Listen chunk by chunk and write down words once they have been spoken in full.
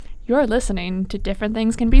You're listening to Different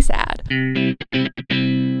Things Can Be Sad.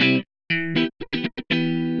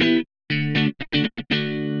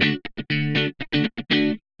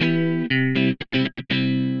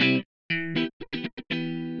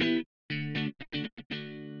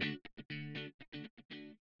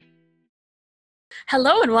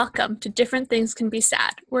 Hello and welcome to Different Things Can Be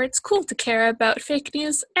Sad, where it's cool to care about fake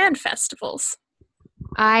news and festivals.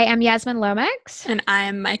 I am Yasmin Lomax. And I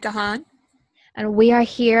am Micah Hahn. And we are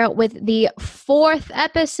here with the 4th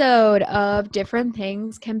episode of Different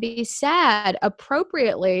Things Can Be Sad.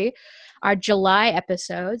 Appropriately, our July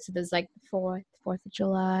episode. So there's like 4th of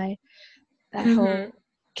July, that whole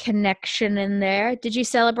connection in there. Did you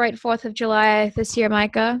celebrate 4th of July this year,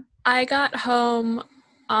 Micah? I got home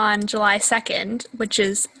on July 2nd, which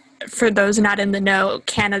is, for those not in the know,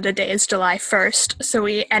 Canada Day is July 1st. So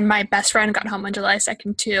and my best friend got home on July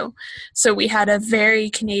 2nd too. So we had a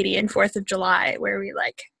very Canadian 4th of July where we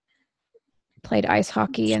played ice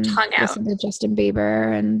hockey and hung out. Listened to Justin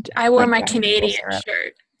Bieber, and I wore my Canadian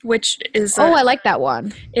shirt, which is I like that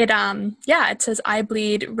one. It says I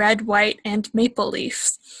bleed red, white, and maple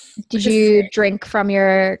leaves. Did you drink from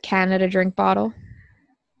your Canada drink bottle?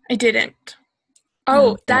 I didn't.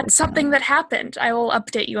 Oh, that's something that happened. I will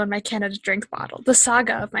update you on my Canada drink bottle. The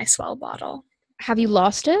saga of my Swell bottle. Have you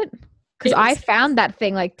lost it? Because I found that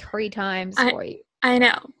thing like 3 times for you. I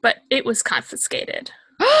know, but it was confiscated.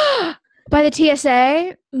 By the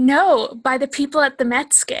TSA? No, by the people at the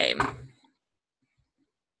Mets game.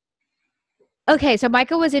 Okay, so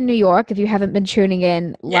Micah was in New York. If you haven't been tuning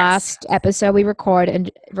in, last episode we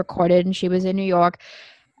recorded and she was in New York.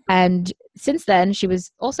 And since then, she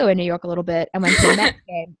was also in New York a little bit and went to the Mets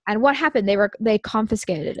game. And what happened? They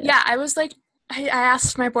confiscated it. Yeah, I was like, I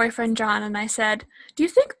asked my boyfriend John, and I said, "Do you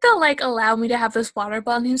think they'll allow me to have this water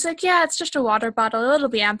bottle?" And he was like, "Yeah, it's just a water bottle. It'll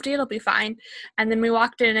be empty. It'll be fine." And then we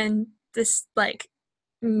walked in, and this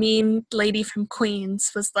mean lady from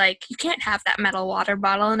Queens was like, "You can't have that metal water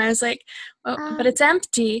bottle." And I was like, "Oh, but it's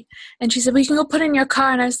empty." And she said, "We can go put it in your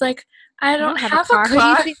car." And I was like, I don't have a car. Who do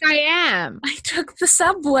you think I am? I took the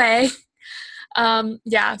subway.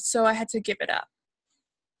 So I had to give it up.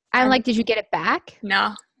 I'm like, did you get it back?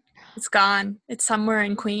 No, it's gone. It's somewhere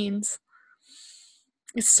in Queens.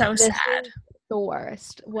 It's so sad. The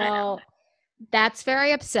worst. Well, that's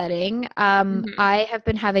very upsetting. I have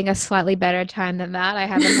been having a slightly better time than that. I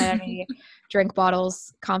haven't had any drink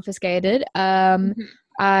bottles confiscated.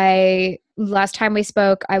 Last time we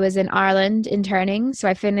spoke, I was in Ireland interning, so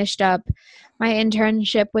I finished up my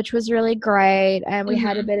internship, which was really great, and we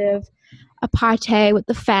had a bit of a party with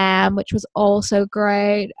the fam, which was also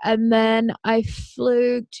great. And then I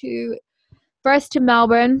flew first to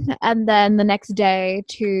Melbourne, and then the next day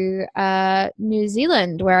to New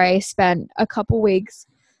Zealand, where I spent a couple weeks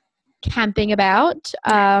camping about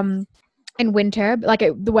in winter.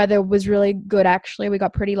 The weather was really good, actually. We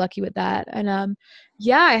got pretty lucky with that. And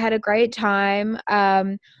I had a great time.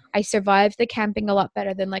 I survived the camping a lot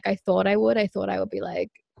better than I thought I would. I thought I would be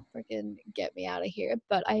freaking get me out of here,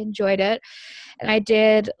 but I enjoyed it. And I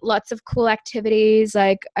did lots of cool activities.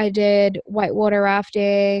 I did whitewater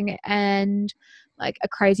rafting and a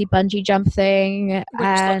crazy bungee jump thing.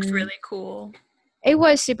 Which looked really cool. It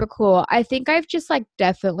was super cool. I think I've just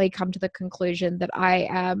definitely come to the conclusion that I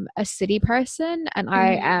am a city person and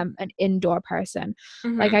I am an indoor person.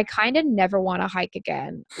 I kind of never want to hike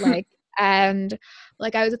again. And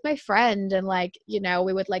I was with my friend and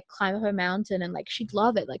we would climb up a mountain and she'd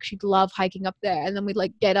love it. She'd love hiking up there. And then we'd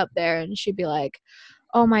get up there and she'd be like,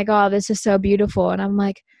 "Oh my God, this is so beautiful." And I'm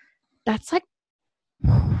like, that's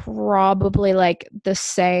probably the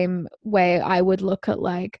same way I would look at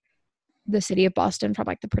the city of Boston from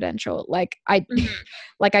the Prudential. I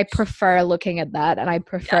prefer looking at that, and I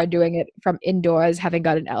prefer doing it from indoors, having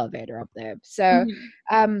got an elevator up there. So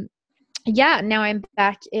now I'm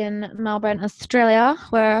back in Melbourne, Australia,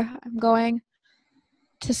 where I'm going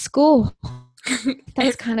to school.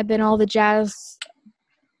 That's kind of been all the jazz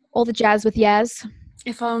with Yaz.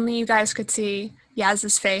 If only you guys could see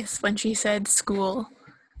Yaz's face when she said school.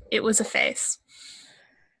 It was a face.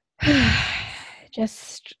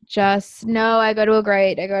 Just no, I go to a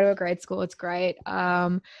great school. It's great.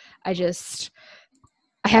 I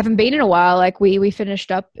haven't been in a while. We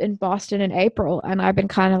finished up in Boston in April, and I've been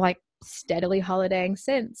kind of steadily holidaying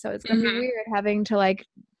since. So it's gonna be weird having to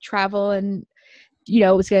travel, and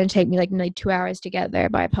it was gonna take me nearly 2 hours to get there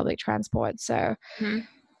by public transport. So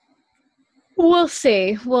we'll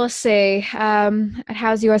see.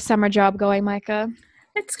 How's your summer job going, Micah?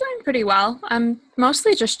 It's going pretty well. I'm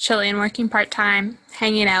mostly just chilling, working part-time,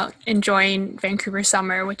 hanging out, enjoying Vancouver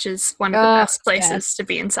summer, which is one of the best places to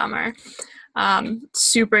be in summer.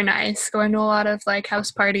 Super nice. Going to a lot of like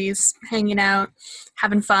house parties, hanging out,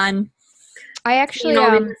 having fun, I seeing actually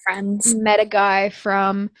all these friends. met a guy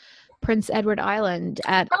from Prince Edward Island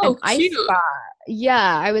at an Oh, ice cute. bar.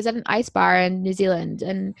 Yeah, I was at an ice bar in New Zealand,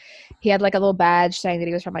 and he had like a little badge saying that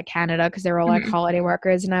he was from like Canada because they were all like Mhm. holiday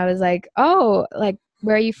workers. And I was like, oh, like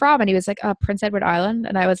where are you from? And he was like, oh, Prince Edward Island.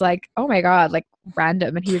 And I was like, oh my God, like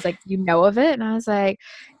random. And he was like, you know of it? And I was like,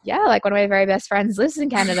 yeah, like one of my very best friends lives in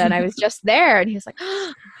Canada, and I was just there. And he was like,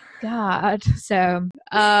 oh God. So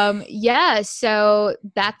yeah, so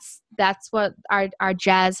that's what our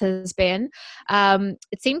jazz has been.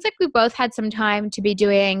 It seems like we both had some time to be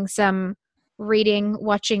doing some reading,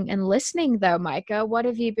 watching, and listening though, Micah. What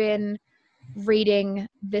have you been reading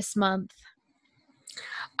this month?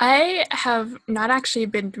 I have not actually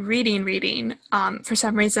been reading. For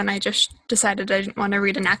some reason, I just decided I didn't want to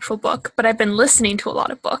read an actual book, but I've been listening to a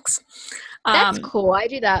lot of books. That's Um, cool. I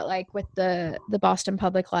do that like with the Boston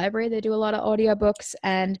Public Library. They do a lot of audiobooks,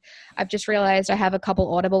 and I've just realized I have a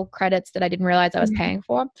couple Audible credits that I didn't realize I was mhm, paying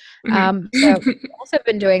for. So mhm. also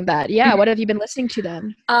been doing that. Yeah, what have you been listening to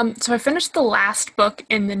then? So I finished the last book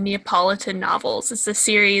in the Neapolitan novels. It's a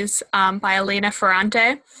series by Elena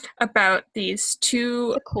Ferrante about these It's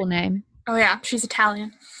two. a cool name. Oh yeah, she's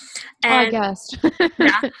Italian, Oh, I and guessed.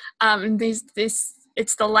 yeah, these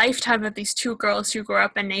it's the lifetime of these two girls who grew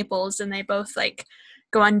up in Naples, and they both like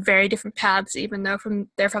go on very different paths, even though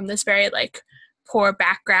they're from this very like poor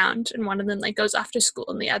background. And one of them like goes off to school,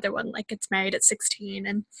 and the other one like gets married at 16,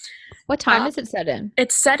 and What time um, is it set in?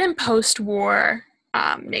 it's set in post-war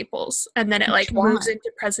Naples, and then it Which like moves one?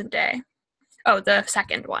 into present day. Oh, the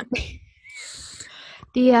second one.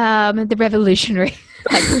 The revolutionary.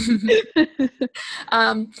 Like,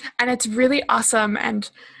 And it's really awesome, and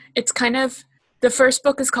it's kind of the first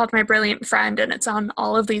book is called My Brilliant Friend, and it's on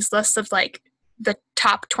all of these lists of like the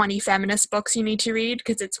top 20 feminist books you need to read,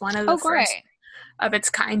 because it's one of the oh, first great. of its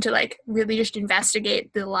kind to like really just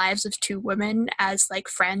investigate the lives of two women as like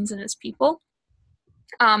friends and as people.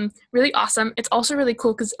 Really awesome. It's also really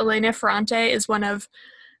cool because Elena Ferrante is one of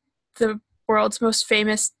the world's most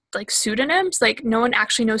famous like pseudonyms. Like no one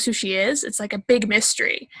actually knows who she is. It's like a big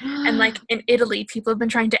mystery. And like in Italy, people have been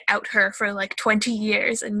trying to out her for like 20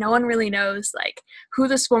 years, and no one really knows like who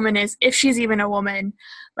this woman is, if she's even a woman,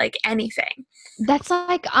 like anything. That's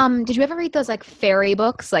like, did you ever read those like fairy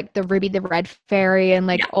books, like the Ruby the Red Fairy and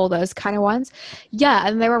like Yeah. all those kind of ones? Yeah,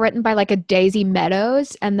 and they were written by like a Daisy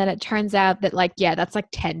Meadows, and then it turns out that like, yeah, that's like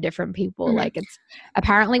 10 different people. Mhm. Like it's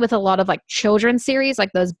apparently with a lot of like children's series,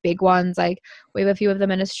 like those big ones, like we have a few of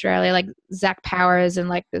them in Australia, like Zach Powers, and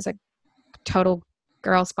like there's like Total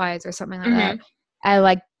Girl Spies or something like that. Mhm. And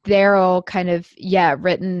like they're all kind of, yeah,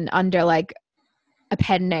 written under like a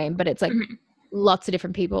pen name, but it's like Mhm. lots of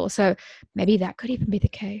different people. So maybe that could even be the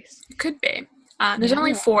case. Could be. There's Yeah,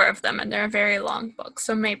 only four of them, and they're a very long book,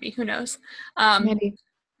 so maybe, who knows. maybe.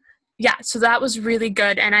 Yeah, so that was really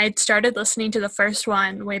good, and I started listening to the first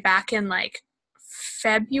one way back in like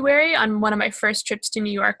February on one of my first trips to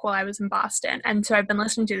New York while I was in Boston. And so I've been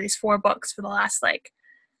listening to these four books for the last like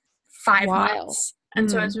 5 While. months. And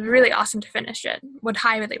so it was really awesome to finish it. Would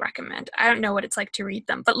highly recommend. I don't know what it's like to read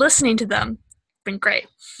them, but listening to them been great.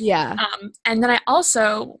 Yeah. And then I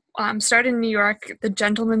also started in New York, The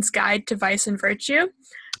Gentleman's Guide to Vice and Virtue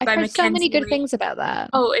I've by heard so many Mackenzie good Reed. things about that.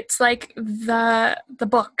 Oh, it's like the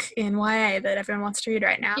book in YA that everyone wants to read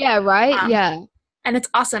right now. Yeah, right? Yeah. And it's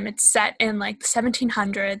awesome. It's set in like the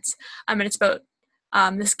 1700s, and it's about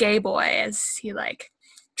this gay boy as he like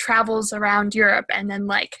travels around Europe, and then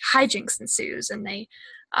like hijinks ensues, and they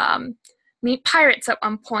meet pirates at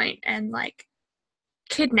one point, and like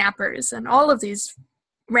kidnappers, and all of these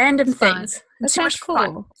random Fun. things. That It's so sounds much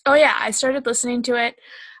fun. cool. Oh yeah, I started listening to it.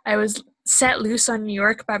 I was set loose on New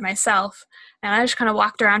York by myself, and I just kind of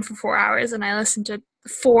walked around for 4 hours, and I listened to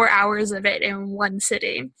 4 hours of it in one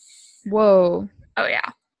sitting. Whoa. Oh yeah,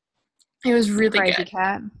 it was really Crazy good.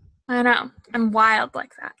 cat. I know. I'm wild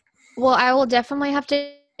like that. Well, I will definitely have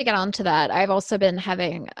to get onto that. I've also been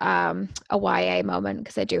having a YA moment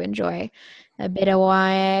because I do enjoy a bit of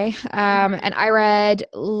YA. And I read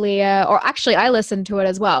Leah, or actually I listened to it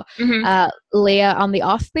as well. Mm-hmm. Leah on the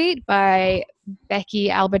Offbeat by Becky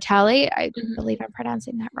Albertalli. I Mm-hmm. believe I'm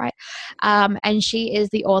pronouncing that right. And she is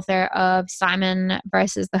the author of Simon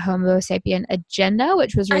versus the Homo sapien Agenda,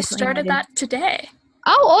 which was I recently started made that today.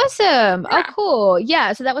 Oh, awesome. Oh, Yeah. cool.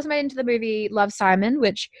 Yeah, so that was made into the movie Love, Simon,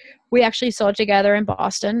 which we actually saw together in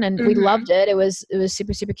Boston, and we Mhm. loved it. It was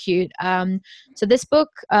super, super cute. So this book,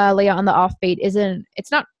 Leah on the Offbeat,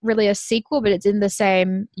 it's not really a sequel, but it's in the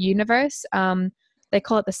same universe. They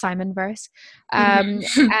call it the Simon verse.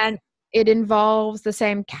 Mhm. And it involves the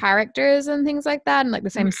same characters and things like that, and like the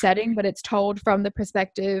same setting, but it's told from the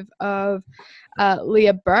perspective of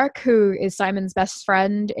Leah Burke, who is Simon's best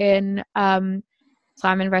friend in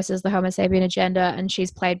Simon versus the Homo Sapien Agenda, and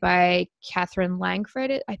she's played by Catherine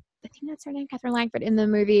Langford. I think that's her name, Catherine Langford, in the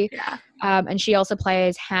movie. Yeah. And she also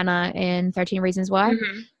plays Hannah in 13 Reasons Why.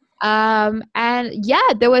 Mm-hmm. And yeah,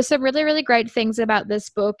 there was some really, really great things about this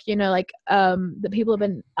book, you know, like that people have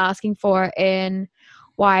been asking for in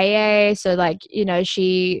YA. So like, you know,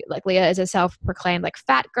 she, like, Leah is a self-proclaimed like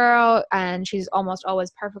fat girl, and she's almost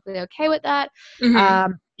always perfectly okay with that.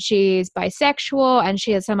 Mm-hmm. She's bisexual, and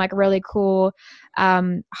she has some like really cool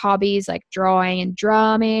hobbies like drawing and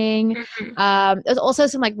drumming. There's also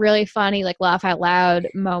some like really funny like laugh out loud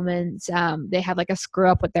moments. They have like a screw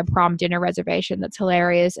up with their prom dinner reservation that's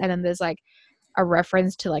hilarious, and then there's like a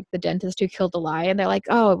reference to like the dentist who killed the lion. They're like,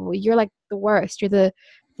 oh, well, you're like the worst, you're the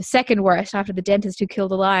second worst after the dentist who killed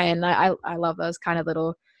the lion. I love those kind of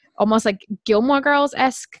little almost like Gilmore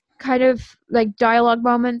Girls-esque kind of like dialogue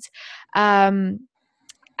moments.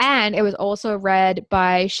 And it was also read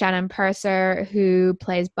by Shannon Purser, who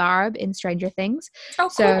plays Barb in Stranger Things. Oh,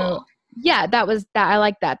 so cool. yeah, that was that. I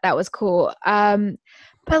like that. That was cool. But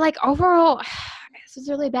like overall, this was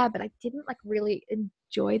really bad, but I didn't like really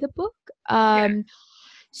enjoy the book.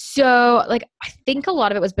 So like I think a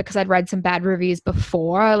lot of it was because I'd read some bad reviews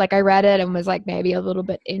before. Like I read it and was like maybe a little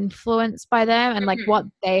bit influenced by them, and like what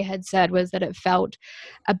they had said was that it felt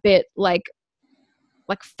a bit like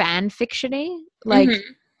fan fiction-y, like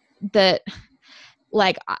that,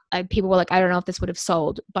 like people were like, I don't know if this would have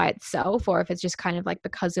sold by itself, or if it's just kind of like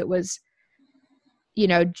because it was, you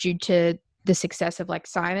know, due to the success of like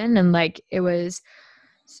Simon, and like it was,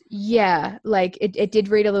 yeah, like it did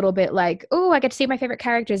read a little bit like, oh, I get to see my favorite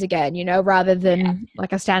characters again, you know, rather than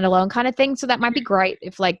like a standalone kind of thing. So that might be great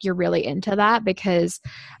if like you're really into that, because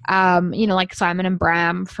you know, like Simon and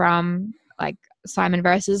Bram from like Simon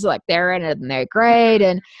versus, like they're in it and they're great,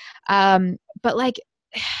 and but like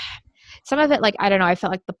some of it, like I don't know, I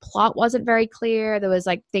felt like the plot wasn't very clear. There was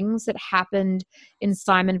like things that happened in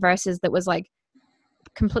Simon versus that was like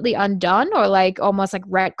completely undone, or like almost like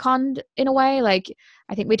retconned in a way. Like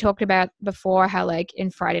I think we talked about before how like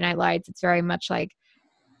in Friday Night Lights it's very much like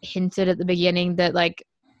hinted at the beginning that like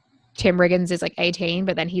Tim Riggins is like 18,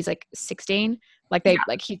 but then he's like 16. Like they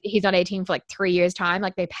like he's not 18 for like 3 years time.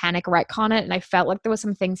 Like they panic retcon it, and I felt like there was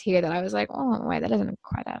some things here that I was like, oh wait, that doesn't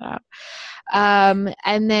quite add up.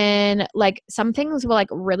 And then like some things were like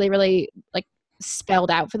really, really like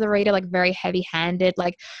spelled out for the reader, like very heavy handed.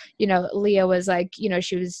 Like, you know, Leah was like, you know,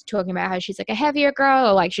 she was talking about how she's like a heavier girl,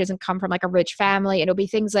 or like she doesn't come from like a rich family, and it'll be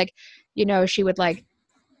things like, you know, she would like,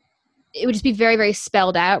 it would just be very, very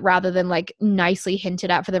spelled out rather than like nicely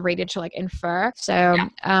hinted at for the reader to like infer. So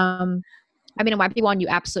I mean, it might be one you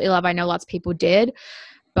absolutely love. I know lots of people did,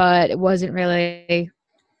 but it wasn't really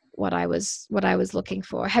what I was looking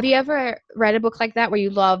for. Have you ever read a book like that where you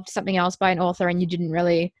loved something else by an author and you didn't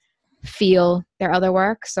really feel their other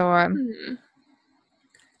works? Or I'm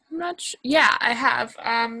not yeah, I have.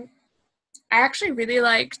 I actually really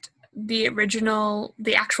liked the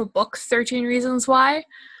actual book 13 Reasons Why.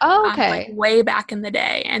 okay. Like way back in the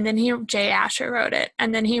day. And then Jay Asher wrote it.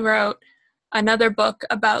 And then he wrote another book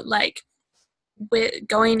about like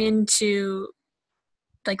going into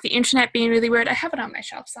like the internet being really weird. I have it on my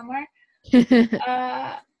shelf somewhere.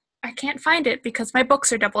 I can't find it because my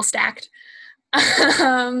books are double stacked.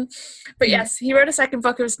 But yes, he wrote a second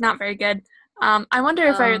book. It was not very good. I wonder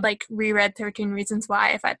if I like reread 13 Reasons Why,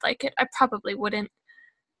 if I'd like it. I probably wouldn't.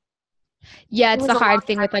 Yeah, it's the hard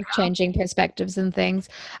thing with like changing perspectives and things.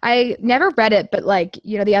 I never read it, but like,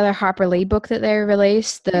 you know, the other Harper Lee book that they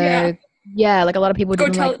released, like a lot of people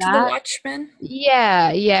didn't like that. Go Tell It to the Watchmen.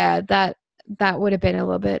 Yeah, that would have been a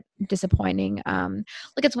little bit disappointing.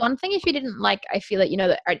 Like it's one thing if you didn't like, I feel like, you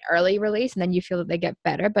know, an early release and then you feel that they get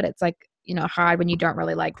better, but it's like, you know, hard when you don't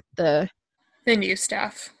really like the new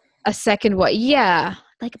stuff. A second what? Yeah.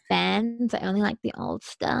 Like bands, I only like the old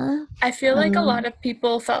stuff. I feel like a lot of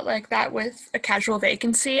people felt like that with A Casual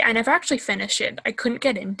Vacancy. I never actually finished it. I couldn't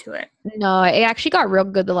get into it. No, it actually got real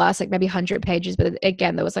good the last like maybe 100 pages, but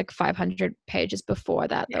again, there was like 500 pages before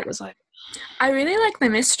that. That was like, I really like the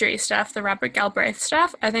mystery stuff, the Robert Galbraith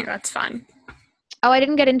stuff. I think that's fun. Oh, I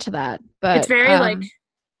didn't get into that, but it's very like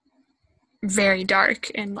very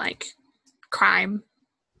dark and like crime.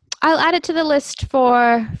 I'll add it to the list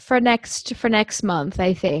for next month,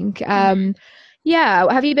 I think. Yeah.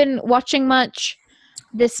 Have you been watching much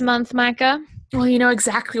this month, Micah? Well, you know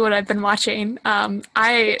exactly what I've been watching.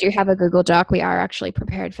 I do have a Google Doc. We are actually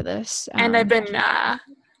prepared for this. And I've been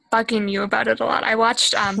bugging you about it a lot. I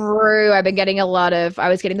watched True. I've been getting I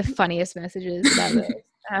was getting the funniest messages about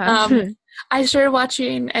this. I started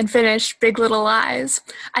watching and finished Big Little Lies.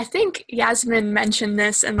 I think Yasmin mentioned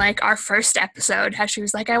this in like our first episode, how she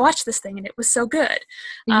was like, I watched this thing and it was so good.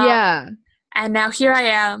 Yeah. And now here I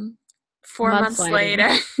am 4 months later.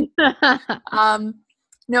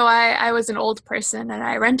 No, I was an old person and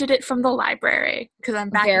I rented it from the library because I'm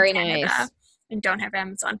back in Canada and don't have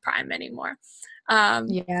Amazon Prime anymore.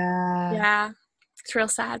 Yeah, it's real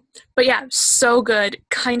sad. But yeah, so good.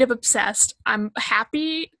 Kind of obsessed. I'm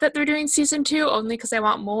happy that they're doing season 2 only because I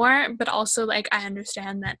want more, but also like I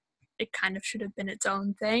understand that it kind of should have been its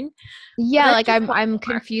own thing. Yeah, like I'm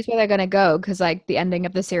confused where they're gonna go because like the ending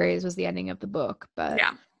of the series was the ending of the book. But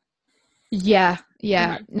yeah.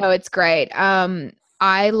 Mm-hmm. No, it's great.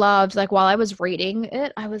 I loved, like, while I was reading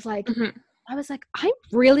it, I was like, I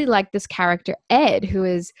really like this character, Ed, who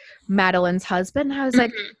is Madeline's husband. I was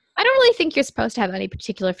like, I don't really think you're supposed to have any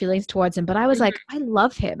particular feelings towards him, but I was like, I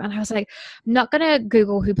love him. And I was like, I'm not going to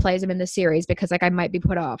Google who plays him in the series because like I might be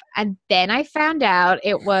put off. And then I found out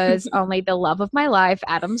it was only the love of my life,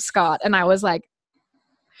 Adam Scott. And I was like,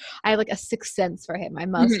 I have like a sixth sense for him. I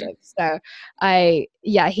must have. So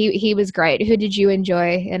he was great. Who did you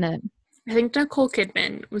enjoy in it? I think Nicole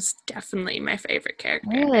Kidman was definitely my favorite character.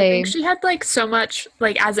 Really? I think she had like so much,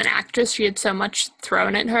 like as an actress, she had so much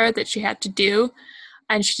thrown at her that she had to do,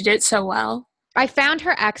 and she did it so well. I found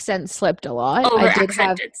her accent slipped a lot. Oh, her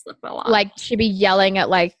accent did slip a lot. Like she'd be yelling at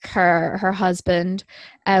like her husband,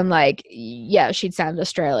 and like she'd sound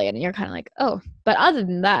Australian, and you're kind of like, oh. But other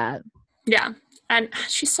than that, yeah, and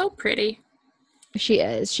she's so pretty. She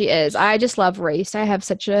is. I just love Reese. I have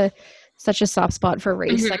such a soft spot for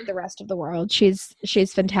Reese, like the rest of the world. She's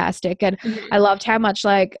fantastic. And I loved how much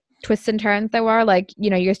like twists and turns there were. Like, you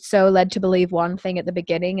know, you're so led to believe one thing at the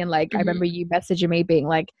beginning. And like, I remember you messaging me being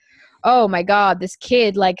like, oh my God, this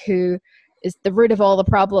kid, like who is the root of all the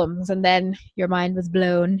problems. And then your mind was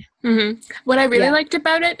blown. What I really liked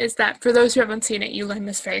about it is that for those who haven't seen it, you learn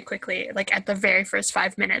this very quickly, like at the very first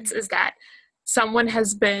 5 minutes, is that someone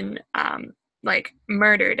has been like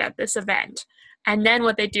murdered at this event. And then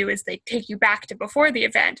what they do is they take you back to before the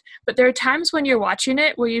event. But there are times when you're watching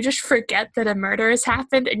it where you just forget that a murder has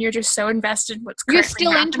happened and you're just so invested in what's currently happening.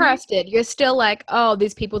 You're still interested. You're still like, oh,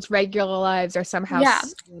 these people's regular lives are somehow so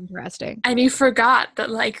interesting. And you forgot that,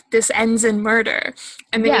 like, this ends in murder.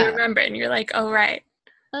 And then you remember and you're like, oh, right.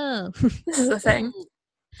 Oh. This is the thing.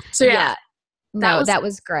 So, yeah. That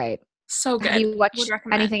was great. So good. Have you watched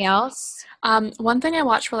anything else? One thing I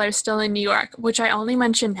watched while I was still in New York, which I only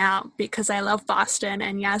mention now because I love Boston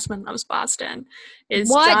and Yasmin loves Boston, is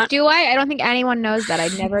do I? I don't think anyone knows that. I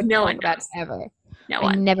never talk about it ever.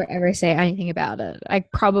 I never ever say anything about it. I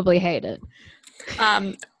probably hate it.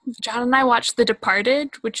 John and I watched The Departed,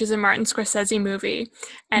 which is a Martin Scorsese movie,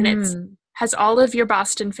 and it has all of your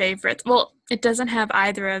Boston favorites. Well, it doesn't have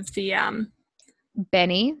either of the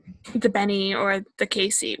Benny or the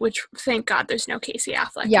Casey, which thank God there's no Casey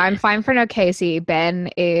Affleck. Yeah, I'm fine for no Casey. Ben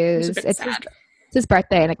is it's his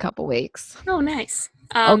birthday in a couple weeks. Oh, nice.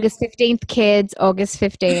 August 15th, kids. August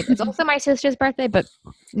 15th. It's also my sister's birthday, but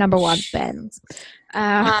number one, Ben's.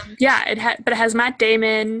 But it has Matt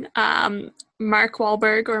Damon, Mark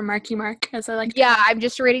Wahlberg, or Marky Mark, as I like to call him. I'm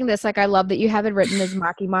just reading this. Like, I love that you have it written as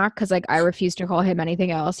Marky Mark because, like, I refuse to call him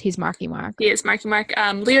anything else. He's Marky Mark. He is Marky Mark.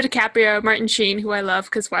 Leo DiCaprio, Martin Sheen, who I love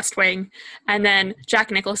because West Wing, and then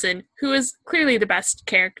Jack Nicholson, who is clearly the best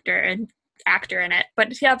character and actor in it.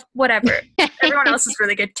 But yeah, whatever. Everyone else is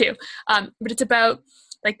really good too. But it's about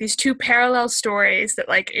like these two parallel stories that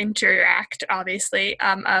like interact, obviously,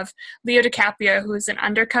 of Leo DiCaprio, who is an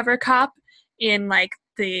undercover cop in like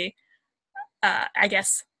the I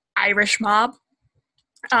guess Irish mob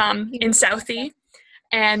in Southie,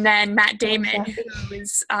 and then Matt Damon, who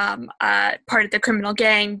is part of the criminal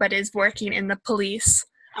gang but is working in the police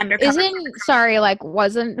undercover.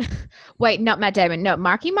 Not Matt Damon. No,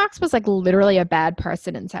 Marky Marks was like literally a bad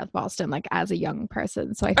person in South Boston, like as a young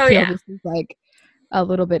person. So I feel this is like a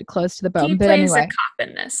little bit close to the bone. He plays a cop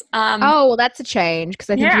in this. That's a change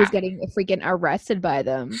because I think he was getting freaking arrested by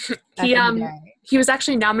them. He was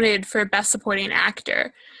actually nominated for Best Supporting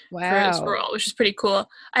Actor for his role, which is pretty cool.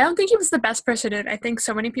 I don't think he was the best person in it. I think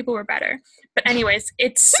so many people were better. But anyways,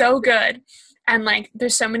 it's so good. And like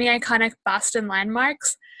there's so many iconic Boston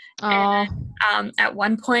landmarks. And, at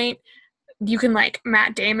one point you can like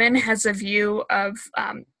Matt Damon has a view of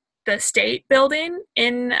the state building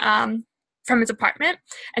in from his apartment.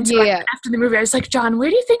 And so after the movie, I was like, John, where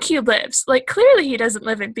do you think he lives? Like, clearly he doesn't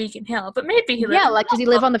live in Beacon Hill, but maybe he lives does he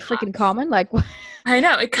live on the freaking Common? Like, what? I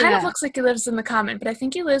know. It kind of looks like he lives in the Common, but I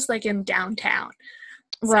think he lives, like, in downtown.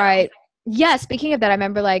 So, Right. Yeah, speaking of that, I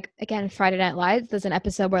remember like again Friday Night Lights, there's an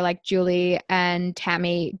episode where like Julie and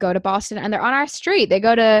Tammy go to Boston and they're on our street. They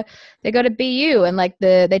go to BU and like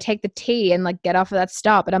they take the T and like get off of that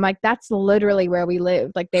stop. And I'm like, that's literally where we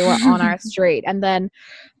lived. Like they were on our street. And then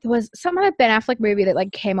there was some other Ben Affleck movie that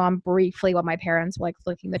like came on briefly while my parents were like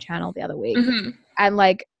flicking the channel the other week. And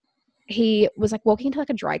like he was like walking to like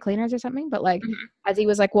a dry cleaners or something, but like as he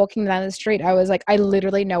was like walking down the street, I was like, I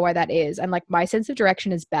literally know where that is. And like my sense of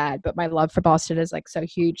direction is bad, but my love for Boston is like so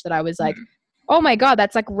huge that I was like, oh my God,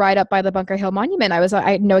 that's like right up by the Bunker Hill Monument. I was like,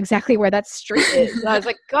 I know exactly where that street is. And I was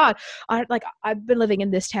like, God, I've been living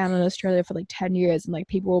in this town in Australia for like 10 years and like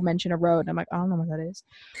people will mention a road and I'm like, I don't know where that is.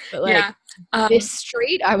 But like this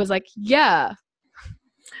street, I was like, yeah.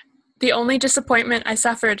 The only disappointment I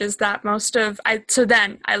suffered is that then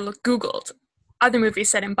I Googled other movies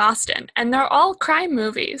set in Boston, and they're all crime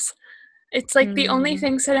movies. It's like the only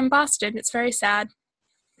thing set in Boston. It's very sad.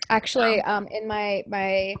 Actually, in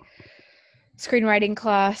my screenwriting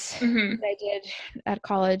class that I did at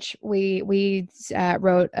college, we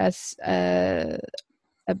wrote a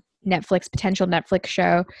potential Netflix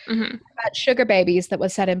show about sugar babies that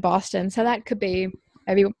was set in Boston. So that could be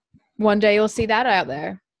maybe one day you'll see that out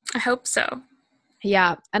there. I hope so.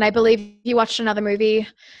 Yeah. And I believe you watched another movie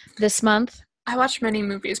this month. I watched many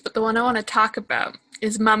movies, but the one I want to talk about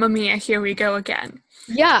is Mamma Mia, Here We Go Again.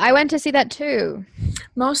 Yeah, I went to see that too.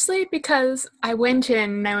 Mostly because I went in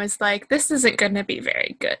and I was like, this isn't going to be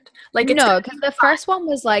very good. Like, no, because the first one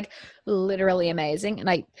was like literally amazing. And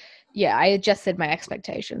I adjusted my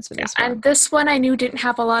expectations for this one. And this one I knew didn't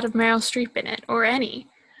have a lot of Meryl Streep in it or any.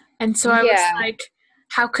 And so I was like,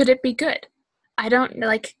 how could it be good? I don't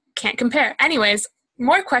can't compare. Anyways,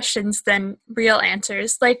 more questions than real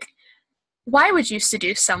answers. Like, why would you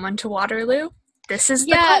seduce someone to Waterloo? This is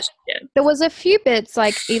the question. There was a few bits,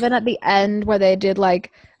 like even at the end where they did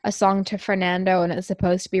like a song to Fernando and it's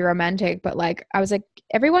supposed to be romantic, but like I was like,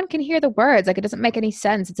 everyone can hear the words. Like it doesn't make any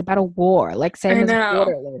sense. It's about a war. Like same as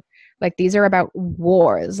Waterloo. Like these are about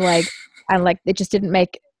wars. Like and like it just didn't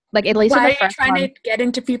make like at least why in the are you trying to get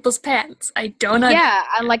into people's pants? I don't know. Yeah,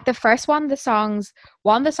 and like the first one, the songs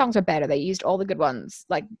are better. They used all the good ones,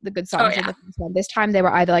 like the good songs in the first one. This time they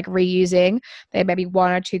were either like reusing, they had maybe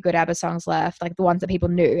one or two good ABBA songs left, like the ones that people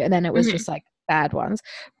knew, and then it was just like bad ones.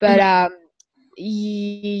 But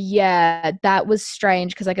yeah, that was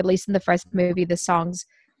strange because like at least in the first movie the songs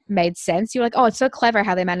made sense. You're like, oh, it's so clever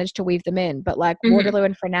how they managed to weave them in. But like Waterloo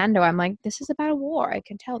and Fernando, I'm like, this is about a war. I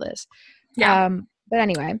can tell this. Yeah. But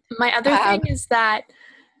anyway. My other thing is that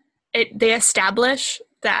they establish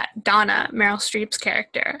that Donna, Meryl Streep's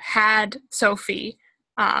character, had Sophie,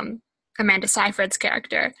 Amanda Seyfried's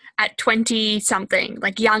character, at 20-something,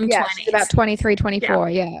 like young 20s. About 23, 24,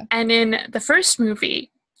 yeah. And in the first movie,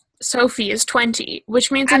 Sophie is 20,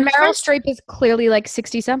 which means... And Meryl Streep is clearly like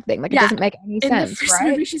 60-something. Like, it doesn't make any sense, right? In the first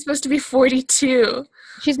movie, she's supposed to be 42.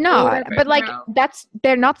 She's not. But, like,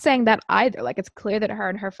 they're not saying that either. Like, it's clear that her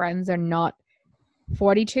and her friends are not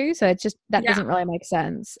 42, so it's just that doesn't really make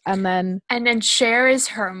sense. And then Cher is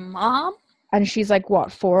her mom, and she's like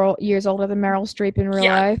what 4 years older than Meryl Streep in real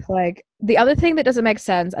life. Like the other thing that doesn't make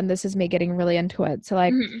sense, and this is me getting really into it, so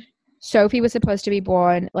like Sophie was supposed to be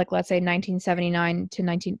born like let's say 1979 to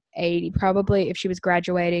 1980, probably if she was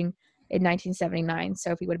graduating in 1979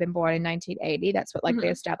 Sophie would have been born in 1980. That's what like they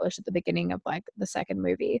established at the beginning of like the second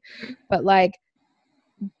movie. But like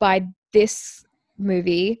by this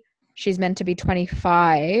movie she's meant to be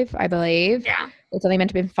 25, I believe. Yeah. It's only meant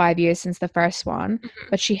to be 5 years since the first one,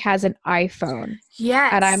 but she has an iPhone.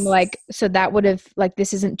 Yes. And I'm like, so that would have, like,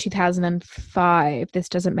 this isn't 2005. This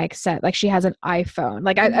doesn't make sense. Like, she has an iPhone.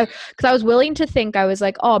 Like, because I was willing to think, I was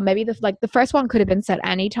like, oh, maybe the first one could have been set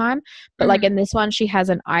anytime, but like in this one, she has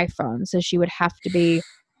an iPhone, so she would have to be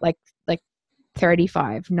like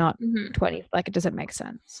 35, not 20. Like it doesn't make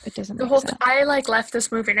sense. It doesn't make sense. I like left this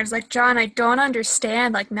movie and I was like, John, I don't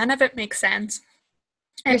understand. Like none of it makes sense.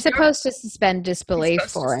 And you're supposed to suspend disbelief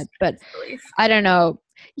for it, but I don't know.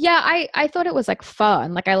 Yeah, I thought it was like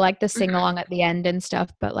fun. Like I liked the sing along at the end and stuff,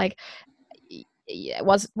 but like it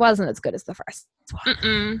wasn't as good as the first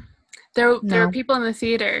one. There were people in the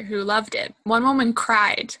theater who loved it. One woman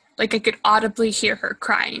cried. Like, I could audibly hear her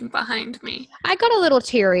crying behind me. I got a little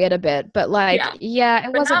teary at a bit, but like,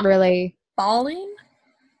 it wasn't really... Bawling?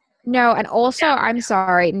 No, and also, I'm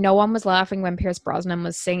sorry, no one was laughing when Pierce Brosnan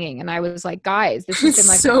was singing, and I was like, guys, this has been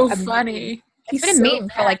like... so funny. It's been a meme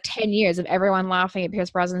for like 10 years of everyone laughing at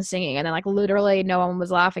Pierce Brosnan singing, and then like literally no one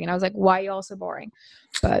was laughing, and I was like, why are you all so boring?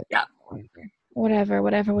 But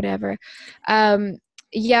whatever.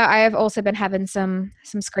 Yeah, I have also been having some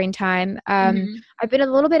screen time. Hmm. I've been a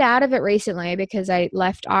little bit out of it recently because I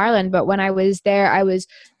left Ireland, but when I was there, I was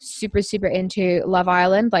super super into Love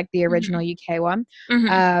Island, like the original Hmm. UK one.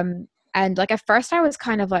 Hmm. And like at first, I was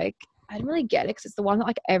kind of like I didn't really get it because it's the one that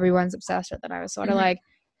like everyone's obsessed with, and I was sort of Hmm. like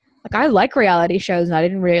I like reality shows and I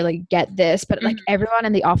didn't really get this, but like everyone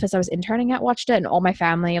in the office I was interning at watched it and all my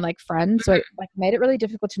family and like friends. So it like made it really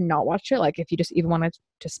difficult to not watch it. Like if you just even wanted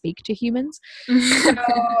to speak to humans. So Hmm.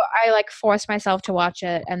 I like forced myself to watch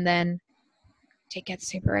it and then to get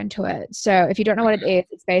super into it. So if you don't know what it is,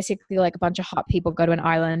 it's basically like a bunch of hot people go to an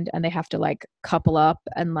island and they have to like couple up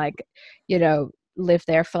and like, you know, live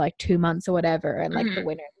there for like 2 months or whatever. And like the Hmm.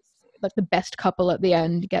 winner, like the best couple at the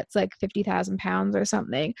end gets like £50,000 or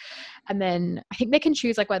something. And then I think they can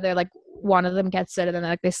choose like whether like one of them gets it and then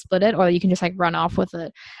like they split it, or you can just like run off with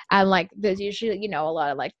it. And like there's usually, you know, a lot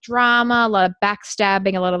of like drama, a lot of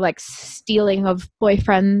backstabbing, a lot of like stealing of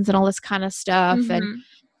boyfriends and all this kind of stuff. And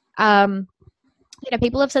Hmm. um you know,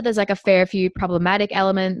 people have said there's like a fair few problematic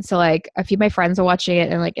elements. So like a few of my friends are watching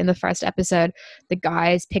it, and like in the first episode, the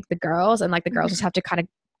guys pick the girls, and like the girls just have to kind of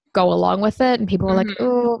go along with it. And people were like, Hmm.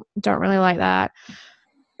 "Oh, don't really like that."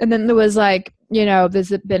 And then there was like, you know,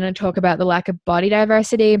 there's been a talk about the lack of body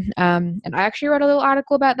diversity, and I actually wrote a little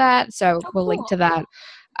article about that, so Oh, we'll link to cool. that.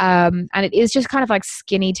 And it is just kind of like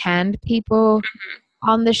skinny tanned people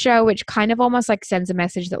on the show, which kind of almost like sends a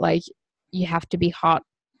message that like you have to be hot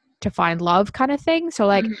to find love kind of thing. So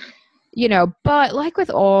like, Hmm. you know, but like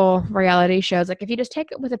with all reality shows, like if you just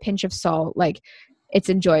take it with a pinch of salt, like it's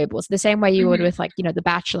enjoyable. It's the same way you would Hmm. with like, you know, The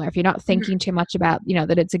Bachelor. If you're not Hmm. thinking too much about, you know,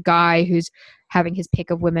 that it's a guy who's having his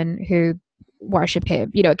pick of women who worship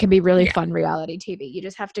him, you know, it can be really Yeah. fun reality TV. You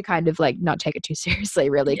just have to kind of like not take it too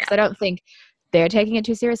seriously, really, because Yeah. I don't think they're taking it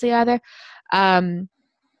too seriously either. Um,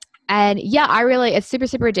 and yeah, I really it's super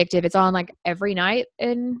super addictive. It's on like every night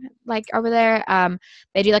in like over there.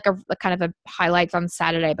 They do like a kind of a highlights on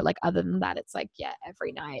Saturday, but like other than that, it's like yeah,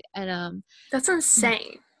 every night. And That's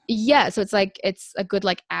insane. yeah, so it's like it's a good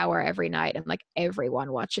like hour every night, and like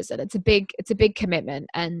everyone watches it. It's a big commitment.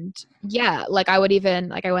 And yeah, like I would even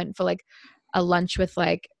like I went for like a lunch with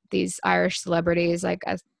like these Irish celebrities like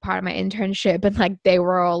as part of my internship, and like they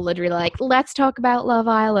were all literally like, let's talk about Love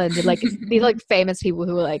Island, and like these like famous people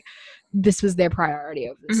who were like this was their priority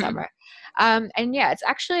over the Hmm. summer. And yeah, it's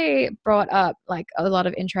actually brought up like a lot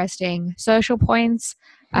of interesting social points,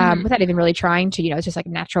 Hmm. without even really trying to, you know, it's just like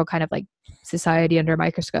natural kind of like society under a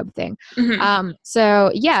microscope thing. Hmm.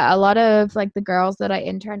 So yeah, a lot of like the girls that I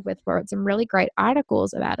interned with wrote some really great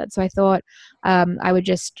articles about it. So I thought I would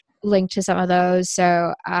just link to some of those.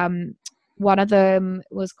 So one of them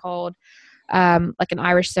was called like an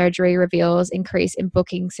Irish surgery reveals increase in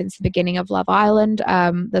booking since the beginning of Love Island.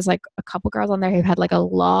 There's like a couple girls on there who had like a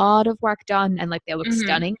lot of work done and like they look Hmm.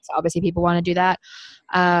 stunning. So obviously people want to do that.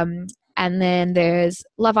 And then there's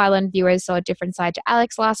Love Island viewers saw a different side to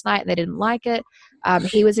Alex last night and they didn't like it.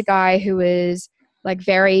 He was a guy who was like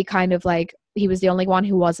very kind of like he was the only one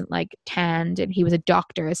who wasn't like tanned, and he was a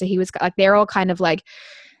doctor. So he was like they're all kind of like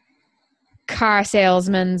car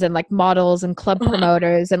salesmen and like models and club Uh-huh.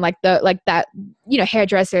 promoters and like the like that, you know,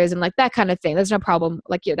 hairdressers and like that kind of thing. There's no problem,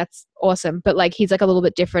 like yeah, that's awesome. But like he's like a little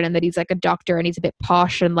bit different in that he's like a doctor and he's a bit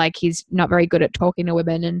posh and like he's not very good at talking to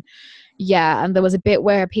women. And yeah, and there was a bit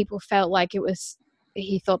where people felt like it was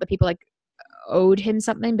he thought that people like owed him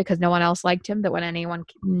something because no one else liked him, that when anyone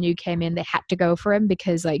new came in they had to go for him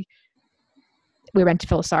because like we were meant to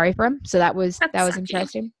feel sorry for him. So that That's was sucky.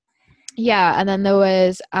 interesting. Yeah, and then there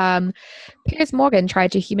was Piers Morgan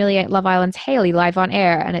tried to humiliate Love Island's Haley live on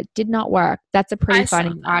air, and it did not work. That's a pretty I saw funny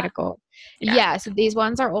that. article. Yeah. Yeah, so these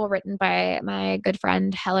ones are all written by my good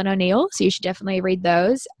friend Helen O'Neill, so you should definitely read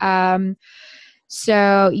those.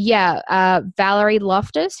 So yeah, Valerie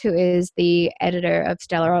Loftus, who is the editor of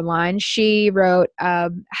Stellar Online, she wrote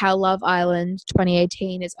how Love Island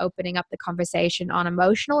 2018 is opening up the conversation on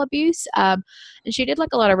emotional abuse, and she did like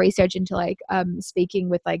a lot of research into like speaking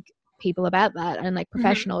with like people about that and like Hmm.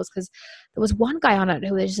 professionals, because there was one guy on it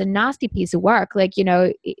who was just a nasty piece of work. Like, you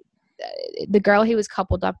know, the girl he was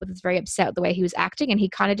coupled up with was very upset with the way he was acting, and he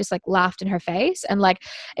kind of just like laughed in her face, and like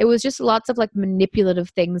it was just lots of like manipulative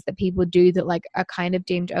things that people do that like are kind of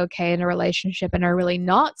deemed okay in a relationship and are really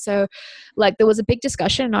not. So like there was a big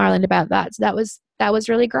discussion in Ireland about that, so that was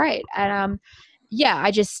really great. And yeah, I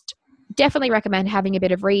just definitely recommend having a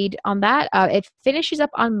bit of read on that. It finishes up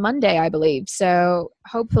on Monday, I believe, so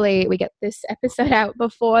hopefully we get this episode out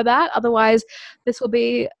before that. Otherwise, this will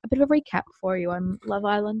be a bit of a recap for you on Love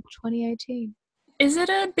Island 2018. Is it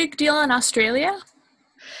a big deal in Australia?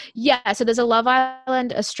 Yeah, so there's a Love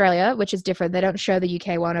Island Australia, which is different. They don't show the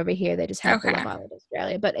UK one over here. They just have the Love Island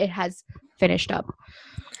Australia, but it has finished up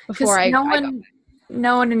before Because I got.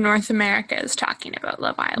 no one in North America is talking about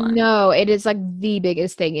Love Island. No, it is like the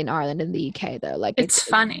biggest thing in Ireland and the UK though. Like it's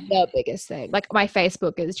funny. The biggest thing. Like my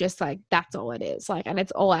Facebook is just like that's all it is. Like, and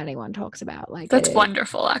it's all anyone talks about. Like that's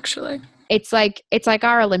wonderful, actually. It's like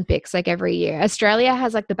our Olympics like every year. Australia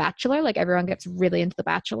has like The Bachelor. Like everyone gets really into The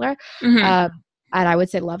Bachelor. And I would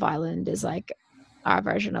say Love Island is like our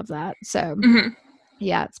version of that. So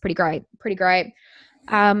yeah, it's pretty great. Pretty great.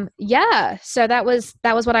 Yeah, so that was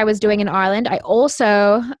what I was doing in Ireland. I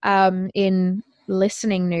also in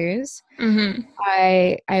listening news,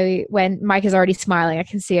 I went. Mike is already smiling. I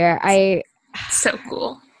can see her. So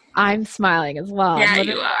cool. I'm smiling as well. Yeah,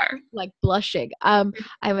 you are like blushing.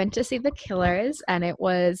 I went to see The Killers, and it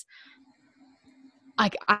was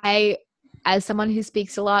like as someone who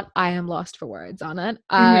speaks a lot, I am lost for words on it.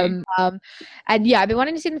 And yeah, I've been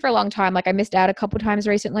wanting to see them for a long time. Like I missed out a couple times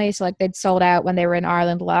recently. So like they'd sold out when they were in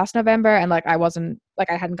Ireland last November. And like I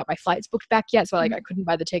hadn't got my flights booked back yet. So like I couldn't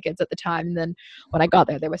buy the tickets at the time. And then when I got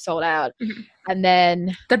there, they were sold out. And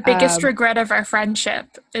then the biggest regret of our friendship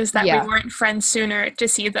is that we weren't friends sooner to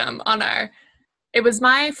see them on it was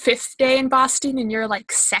my 5th day in Boston and your like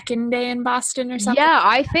 2nd day in Boston or something. Yeah,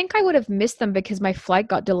 I think I would have missed them because my flight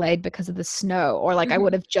got delayed because of the snow, or like I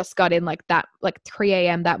would have just got in like 3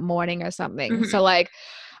 a.m. that morning or something. So like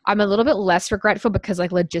I'm a little bit less regretful because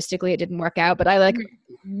like logistically it didn't work out, but I like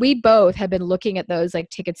we both had been looking at those like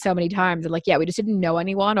tickets so many times and like we just didn't know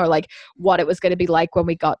anyone or like what it was going to be like when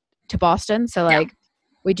we got to Boston. So like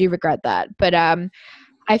we do regret that. But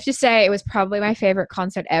I have to say it was probably my favorite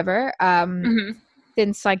concert ever.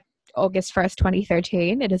 Since like August 1st,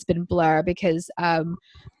 2013, it has been Blur because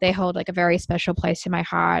they hold like a very special place in my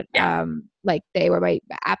heart. Like they were my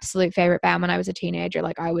absolute favorite band when I was a teenager.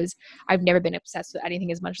 Like I've never been obsessed with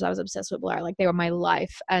anything as much as I was obsessed with Blur. Like they were my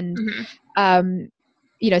life. And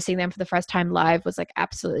you know, seeing them for the first time live was like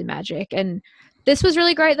absolutely magic. And this was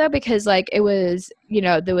really great though because like it was, you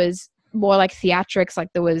know, there was more like theatrics.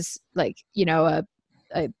 Like there was like, you know,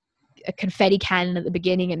 a confetti cannon at the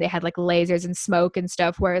beginning and they had like lasers and smoke and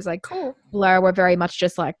stuff, whereas like Blur were very much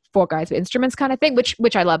just like 4 guys with instruments kind of thing,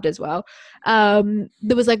 which I loved as well.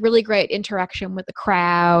 There was like really great interaction with the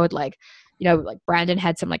crowd, like, you know, like Brandon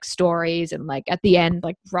had some like stories and like at the end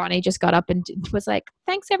like Ronnie just got up and was like,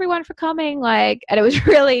 thanks everyone for coming, like, and it was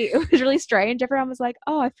really strange. Everyone was like,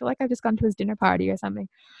 oh, I feel like I've just gone to his dinner party or something.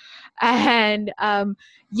 And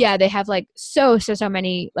yeah, they have like so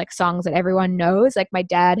many like songs that everyone knows. Like my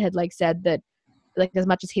dad had like said that like as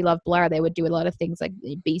much as he loved Blur, they would do a lot of things like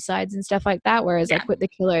B-sides and stuff like that, whereas like with the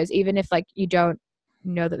Killers, even if like you don't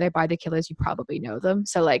know that they're by the Killers, you probably know them.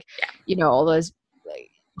 So like you know all those like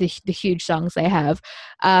the huge songs they have,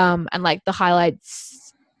 and like the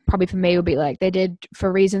highlights probably for me would be like they did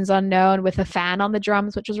For Reasons Unknown with a fan on the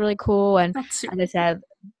drums, which was really cool. And they said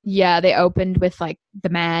they opened with like The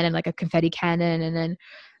Man and like a confetti cannon, and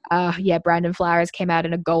then Brandon Flowers came out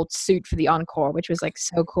in a gold suit for the encore, which was like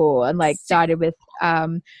so cool. And like started with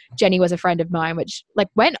Jenny Was a Friend of Mine, which like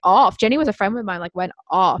went off. Jenny Was a Friend of Mine like went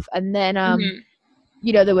off. And then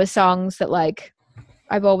you know, there were songs that like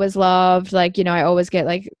I've always loved, like, you know, I always get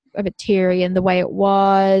like a bit teary in The Way It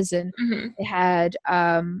Was. And they had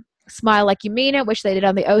Smile Like You Mean It, which they did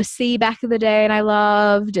on the OC back in the day and I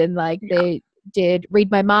loved. And like they did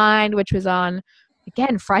Read My Mind, which was on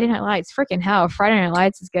again Friday Night Lights. Freaking hell, Friday Night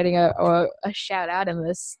Lights is getting a shout out in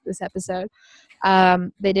this episode.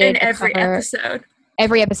 They did in every episode.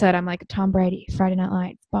 Every episode I'm like, Tom Brady, Friday Night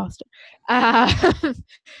Lights, Boston.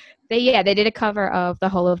 They did a cover of The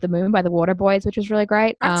Hollow of the Moon by the Waterboys, which was really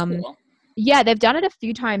great. That's cool. Yeah, they've done it a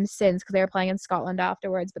few times since because they were playing in Scotland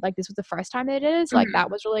afterwards, but like this was the first time they did it, so like that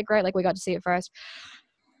was really great. Like we got to see it first.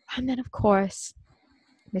 And then of course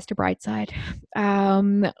Mr. Brightside,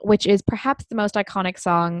 which is perhaps the most iconic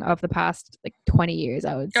song of the past like 20 years,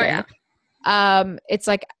 I would say. It's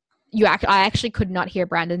like I actually could not hear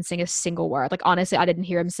Brandon sing a single word. Like honestly, I didn't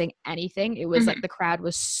hear him sing anything. It was like the crowd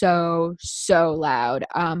was so loud.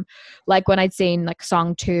 Like when I'd seen like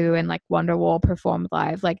Song 2 and like Wonderwall performed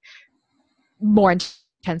live, like more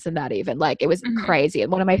intense than that even. Like it was crazy.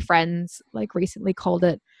 And one of my friends like recently called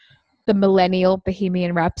it the millennial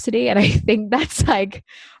Bohemian Rhapsody, and I think that's like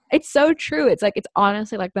it's so true. It's like it's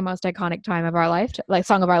honestly like the most iconic time of our life, like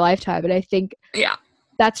song of our lifetime. And I think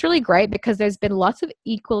that's really great because there's been lots of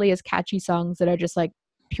equally as catchy songs that are just like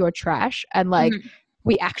pure trash, and like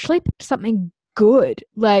we actually picked something good.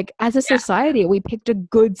 Like as a society, we picked a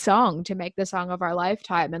good song to make the song of our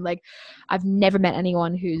lifetime. And like I've never met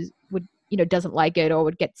anyone who would doesn't like it or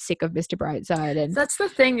would get sick of Mr. Brightside. And that's the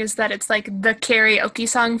thing, is that it's like the karaoke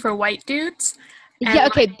song for white dudes. Yeah,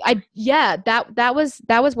 okay. That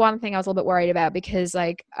was one thing I was a little bit worried about, because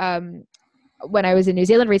like when I was in New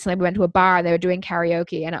Zealand recently, we went to a bar and they were doing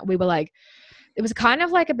karaoke, and we were like, it was kind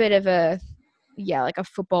of like a bit of a like a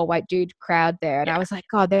football white dude crowd there, and I was like,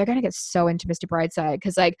 God, they're gonna get so into Mr. Brightside,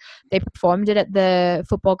 because like they performed it at the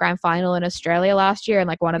football grand final in Australia last year, and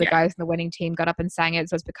like one of the guys in the winning team got up and sang it,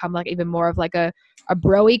 so it's become like even more of like a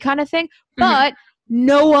broy kind of thing. But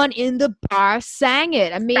no one in the bar sang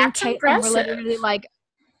it. And me and Caitlin were literally like,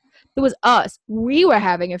 it was us. We were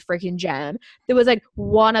having a freaking jam. There was like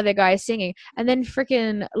one other guy singing, and then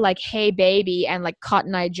freaking like Hey Baby and like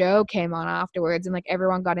Cotton Eye Joe came on afterwards, and like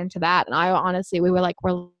everyone got into that. And I honestly, we were like,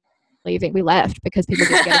 we're leaving. We left because people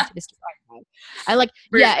didn't get into this. And like,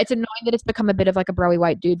 yeah, it's annoying that it's become a bit of like a broy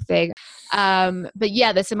white dude thing. But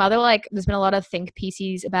yeah, there's some other like, there's been a lot of think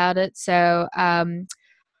pieces about it. So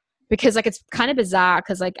because like it's kind of bizarre,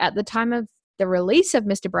 because like at the time of the release of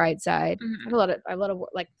Mr. Brightside, I have a lot of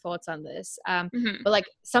like thoughts on this. But like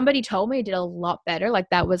somebody told me it did a lot better. Like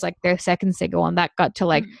that was like their second single, and that got to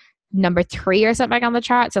like number 3 or something on the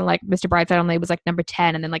charts, and like Mr. Brightside only was like number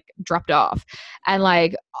 10 and then like dropped off. And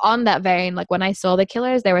like on that vein, like when I saw The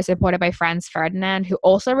Killers, they were supported by Franz Ferdinand, who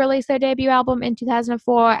also released their debut album in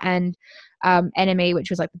 2004, and NME, which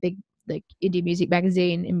was like the big like indie music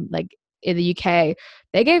magazine in the UK,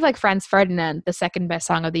 they gave like Franz Ferdinand the second best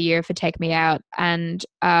song of the year for Take Me Out, and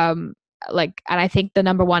and I think the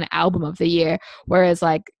number 1 album of the year, whereas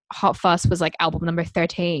like Hot Fuss was like album number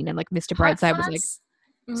 13, and like Mr. Brightside was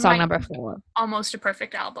like song number 4. Almost a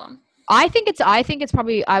perfect album. I think it's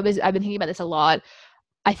probably, I've been thinking about this a lot.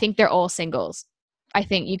 I think they're all singles. I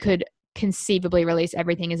think you could conceivably release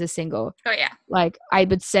everything as a single. Oh yeah. Like I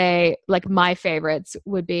would say like my favorites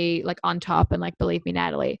would be like On Top and like Believe Me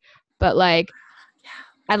Natalie. But like,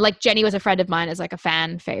 and like Jenny Was a Friend of Mine is like a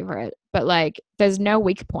fan favorite, but like there's no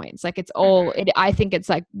weak points. Like it's all, I think it's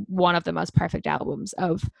like one of the most perfect albums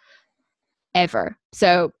of ever.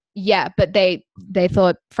 So yeah, but they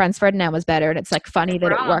thought Franz Ferdinand was better, and it's like funny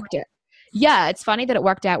that it worked out. Yeah, it's funny that it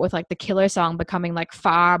worked out with like the Killer song becoming like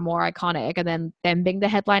far more iconic, and then them being the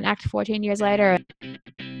headline act 14 years later.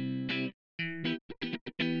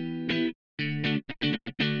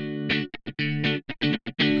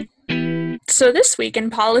 So this week in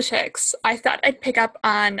politics, I thought I'd pick up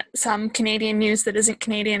on some Canadian news that isn't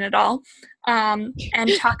Canadian at all, and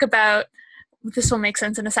talk about, this will make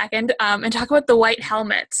sense in a second, and talk about the White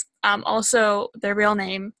Helmets. Also, their real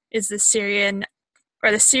name is the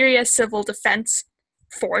Syria Civil Defense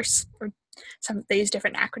Force, or they use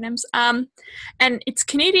different acronyms. And it's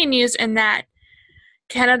Canadian news in that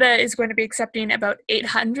Canada is going to be accepting about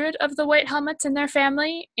 800 of the White Helmets in their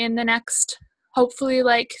family in the next, hopefully,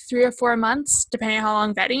 like 3 or 4 months, depending on how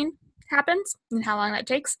long vetting happens and how long that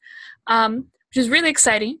takes, which is really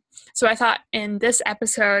exciting. So I thought in this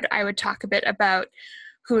episode I would talk a bit about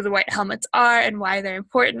who the White Helmets are and why they're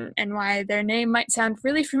important, and why their name might sound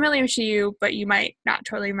really familiar to you, but you might not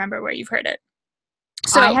totally remember where you've heard it.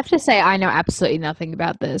 So I have to say I know absolutely nothing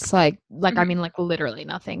about this. Like I mean, like literally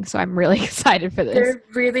nothing. So I'm really excited for this. They're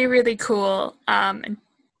really, really cool. And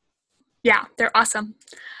yeah, they're awesome.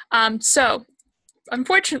 So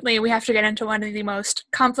unfortunately, we have to get into one of the most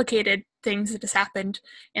complicated things that has happened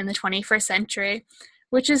in the 21st century,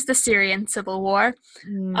 which is the Syrian civil war.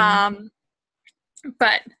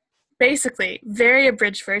 But basically, very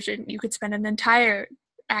abridged version, you could spend an entire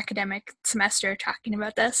academic semester talking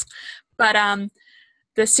about this. But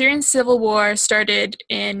the Syrian civil war started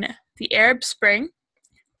in the Arab Spring,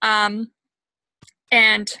 and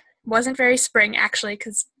wasn't very spring, actually,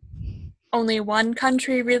 because only one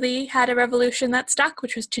country really had a revolution that stuck,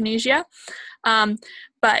 which was Tunisia.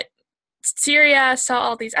 But Syria saw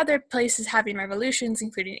all these other places having revolutions,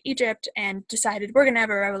 including Egypt, and decided we're going to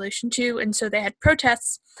have a revolution too. And so they had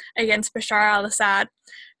protests against Bashar al-Assad,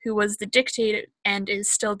 who was the dictator and is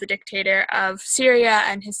still the dictator of Syria,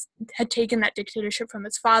 and had taken that dictatorship from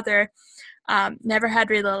his father, never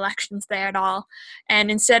had real elections there at all.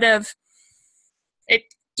 And instead of it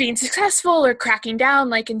being successful or cracking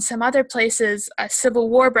down like in some other places, a civil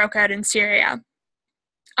war broke out in Syria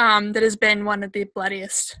that has been one of the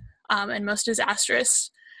bloodiest and most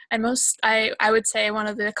disastrous, and most, I would say, one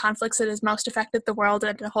of the conflicts that has most affected the world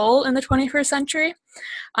as a whole in the 21st century,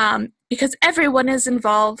 because everyone is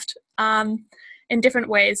involved in different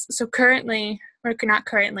ways. So currently, or not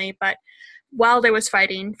currently, but while there was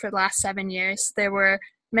fighting for the last 7 years, there were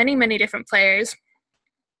many, many different players,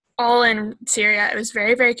 all in Syria. It was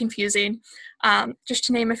very, very confusing. Just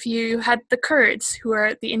to name a few, you had the Kurds, who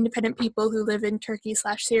are the independent people who live in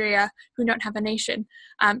Turkey/Syria, who don't have a nation.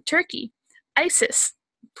 Turkey, ISIS,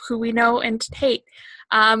 who we know and hate.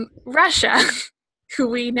 Russia, who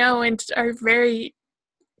we know and are very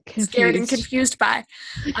scared and confused by.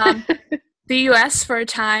 The U.S. for a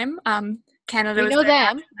time. Canada was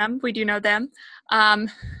them. We do know them.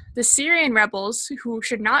 The Syrian rebels, who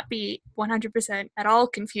should not be 100% at all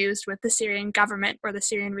confused with the Syrian government or the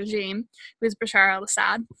Syrian regime, who is Bashar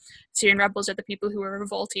al-Assad. Syrian rebels are the people who were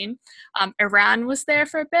revolting. Iran was there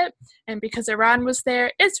for a bit, and because Iran was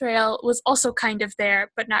there, Israel was also kind of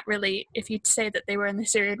there, but not really. If you say that they were in the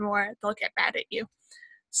Syrian war, they'll get mad at you.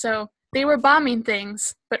 So they were bombing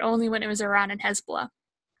things, but only when it was Iran and Hezbollah.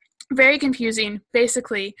 Very confusing.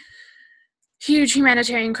 Basically, huge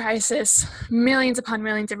humanitarian crisis, millions upon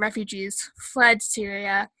millions of refugees fled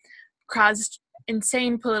Syria, caused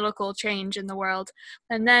insane political change in the world.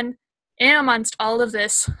 And then, in amongst all of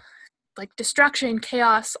this, like destruction,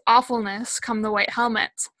 chaos, awfulness, come the White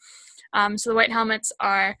Helmets. So the White Helmets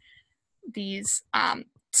are these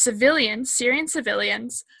civilians, Syrian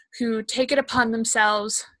civilians, who take it upon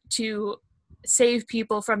themselves to save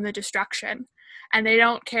people from the destruction. And they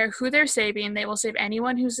don't care who they're saving. They will save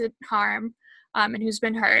anyone who's in harm and who's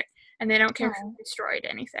been hurt. And they don't care who destroyed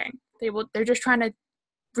anything. They're just trying to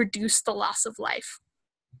reduce the loss of life.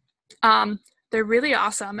 They're really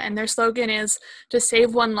awesome. And their slogan is, to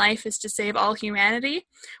save one life is to save all humanity,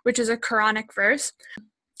 which is a Quranic verse.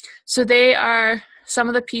 So they are some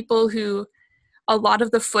of the people who, a lot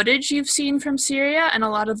of the footage you've seen from Syria and a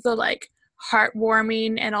lot of the like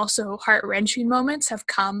heartwarming and also heart-wrenching moments have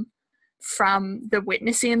come from the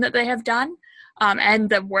witnessing that they have done and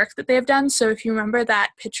the work that they have done. So if you remember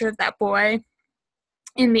that picture of that boy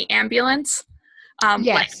in the ambulance,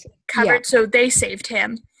 yes, covered, so they saved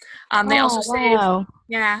him. They also saved,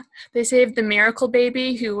 they saved the Miracle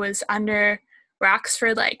Baby, who was under rocks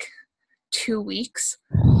for like 2 weeks.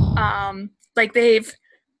 They've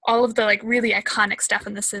all of the like really iconic stuff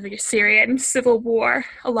in the Syrian civil war,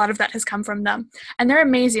 a lot of that has come from them. And they're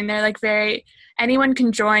amazing. They're like anyone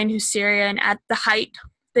can join who's Syrian. At the height,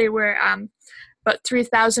 they were about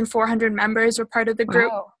 3,400 members were part of the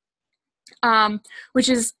group, which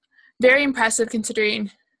is very impressive considering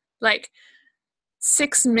like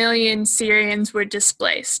 6 million Syrians were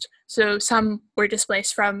displaced. So some were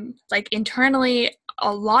displaced from like internally,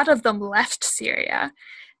 a lot of them left Syria.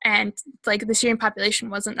 And like the Syrian population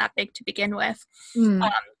wasn't that big to begin with.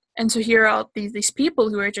 And so here are all these people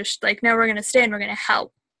who are just like, no, we're going to stay and we're going to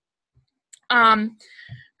help.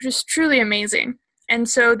 Which is truly amazing. And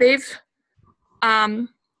so they've not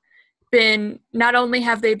only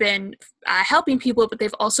have they been helping people, but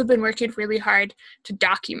they've also been working really hard to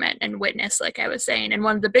document and witness, like I was saying. And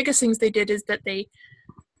one of the biggest things they did is that they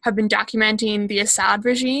have been documenting the Assad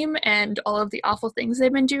regime and all of the awful things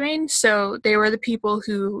they've been doing. So they were the people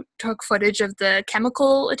who took footage of the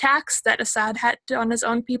chemical attacks that Assad had on his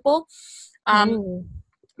own people,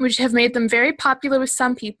 which have made them very popular with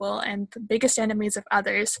some people and the biggest enemies of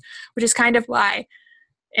others, which is kind of why,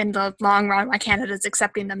 in the long run, why Canada is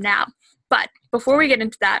accepting them now. But before we get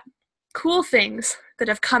into that, cool things that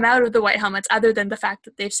have come out of the White Helmets, other than the fact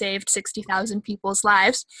that they've saved 60,000 people's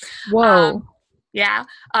lives. Whoa.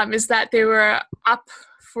 Is that they were up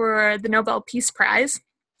for the Nobel Peace Prize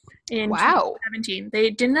in 2017. They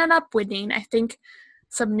didn't end up winning. I think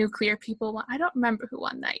some nuclear people won. I don't remember who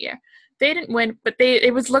won that year. They didn't win, but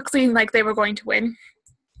it was looking like they were going to win.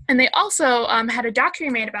 And they also had a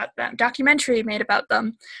documentary made about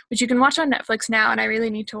them, which you can watch on Netflix now, and I really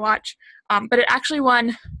need to watch. But it actually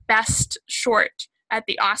won Best Short at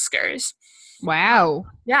the Oscars. Wow.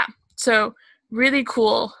 So really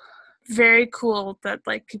cool. Very cool that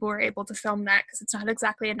like people were able to film that, because it's not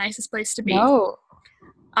exactly a nicest place to be. No.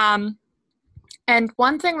 And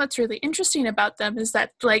one thing that's really interesting about them is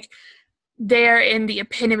that like they're in the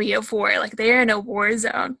epitome of war. Like they're in a war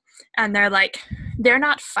zone, and they're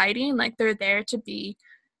not fighting. Like they're there to be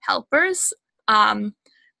helpers.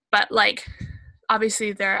 But like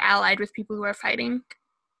obviously they're allied with people who are fighting,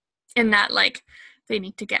 in that like they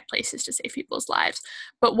need to get places to save people's lives.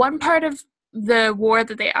 But one part of the war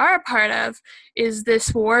that they are a part of is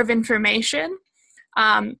this war of information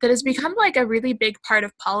that has become like a really big part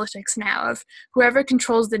of politics now, of whoever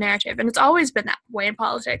controls the narrative. And it's always been that way in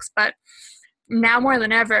politics, but now more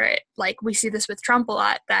than ever, like we see this with Trump a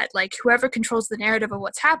lot, that like whoever controls the narrative of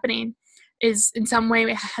what's happening is in some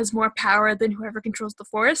way has more power than whoever controls the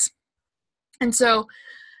force. And so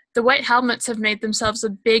the White Helmets have made themselves a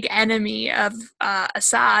big enemy of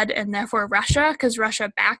Assad and therefore Russia, because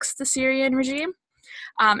Russia backs the Syrian regime.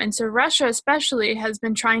 And so Russia especially has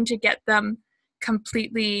been trying to get them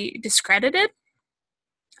completely discredited.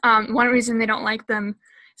 One reason they don't like them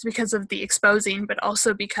is because of the exposing, but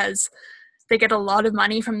also because they get a lot of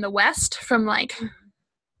money from the West, from like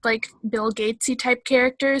Bill Gatesy type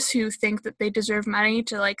characters who think that they deserve money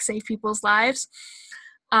to like save people's lives.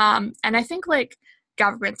 And I think like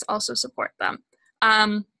governments also support them.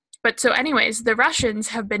 But so anyways, the Russians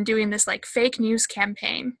have been doing this like fake news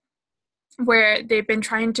campaign where they've been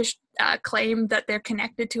trying to claim that they're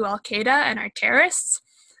connected to Al-Qaeda and are terrorists.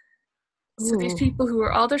 So these people who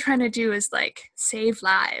are all they're trying to do is like save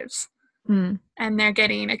lives. And they're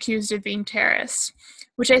getting accused of being terrorists,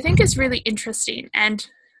 which I think is really interesting and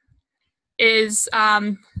is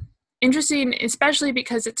interesting, especially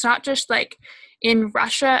because it's not just like in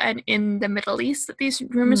Russia and in the Middle East that these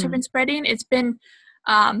rumors have been spreading. It's been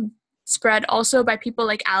spread also by people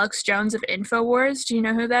like Alex Jones of InfoWars. Do you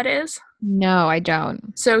know who that is? No, I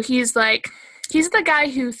don't. So he's the guy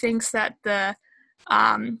who thinks that the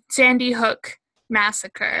Sandy Hook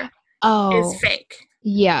massacre is fake.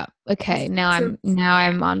 Yeah. Okay. Now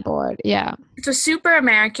I'm on board. Yeah. It's a super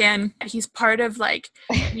American. He's part of like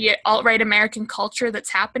the alt-right American culture that's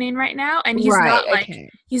happening right now, and he's not like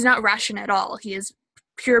he's not Russian at all. He is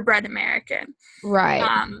purebred American.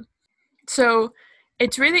 Right. So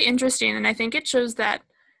it's really interesting, and I think it shows that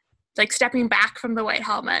like stepping back from the white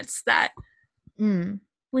helmets that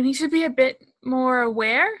we need to be a bit more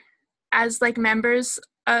aware as like members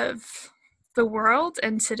of the world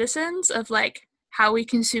and citizens of like how we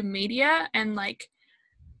consume media, and like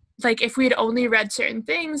if we had only read certain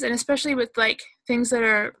things, and especially with like things that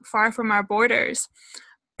are far from our borders,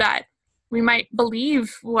 that we might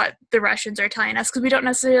believe what the Russians are telling us, because we don't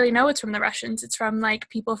necessarily know it's from the Russians. It's from like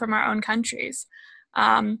people from our own countries.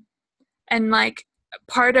 And like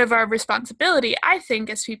part of our responsibility, I think,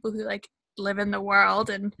 as people who like live in the world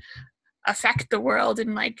and affect the world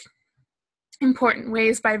in like important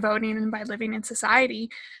ways by voting and by living in society,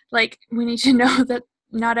 like we need to know that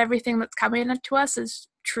not everything that's coming to us is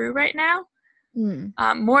true right now,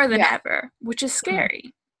 more than ever, which is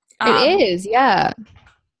scary. It is, yeah.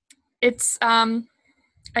 It's an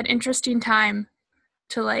interesting time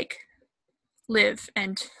to like live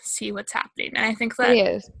and see what's happening, and I think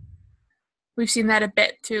that we've seen that a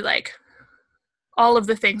bit through like all of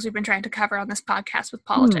the things we've been trying to cover on this podcast with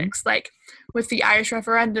politics. Like with the Irish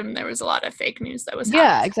referendum, there was a lot of fake news that was happening.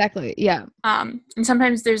 Yeah, exactly. Yeah. And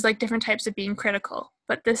sometimes there's like different types of being critical,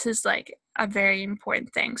 but this is like a very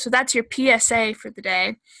important thing. So that's your PSA for the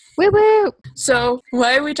day. Woo woo. So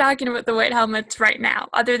why are we talking about the white helmets right now?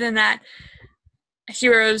 Other than that,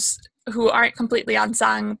 heroes who aren't completely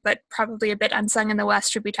unsung, but probably a bit unsung in the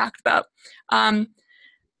West should be talked about.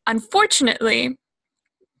 Unfortunately,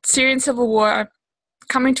 Syrian civil war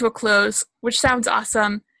coming to a close, which sounds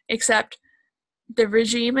awesome, except the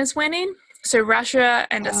regime is winning. So Russia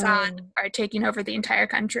and Assad are taking over the entire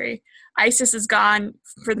country. ISIS is gone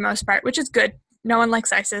for the most part, which is good. No one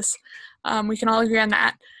likes ISIS. We can all agree on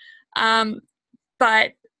that.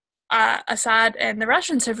 But Assad and the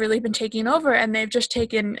Russians have really been taking over, and they've just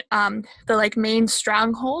taken the like main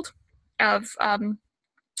stronghold of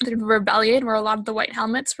the rebellion where a lot of the white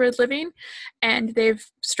helmets were living, and they've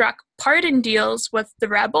struck pardon deals with the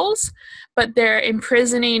rebels, but they're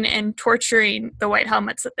imprisoning and torturing the white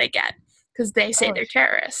helmets that they get because they say they're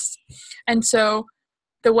terrorists. And so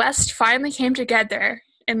the West finally came together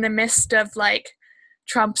in the midst of like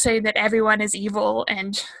Trump saying that everyone is evil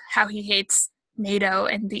and how he hates NATO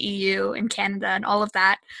and the EU and Canada and all of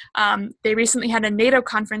that. They recently had a NATO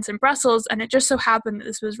conference in Brussels, and it just so happened that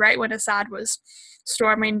this was right when Assad was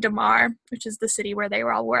storming Damar, which is the city where they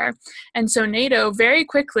all were. And so NATO very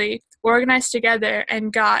quickly organized together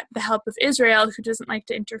and got the help of Israel, who doesn't like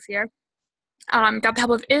to interfere, got the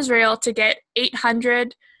help of Israel to get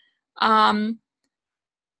 800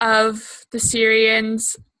 of the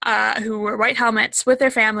Syrians who were white helmets with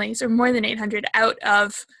their families, or more than 800, out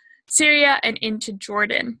of Syria and into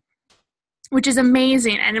Jordan, which is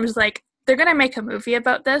amazing. And it was like, they're going to make a movie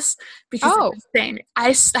about this because it's insane.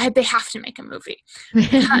 They have to make a movie.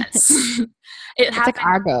 Because it happened, like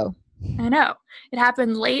Argo. I know. It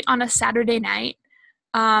happened late on a Saturday night,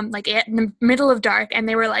 like in the middle of dark, and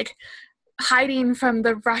they were like hiding from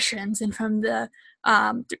the Russians and from the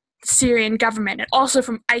Syrian government, and also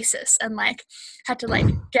from ISIS, and like had to like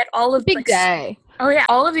get all of big day. Oh yeah,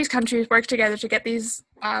 all of these countries work together to get these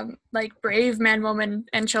like brave men, women,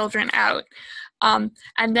 and children out. And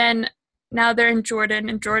then now they're in Jordan,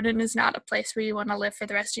 and Jordan is not a place where you want to live for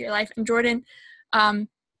the rest of your life. And Jordan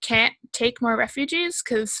can't take more refugees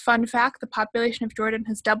because, fun fact, the population of Jordan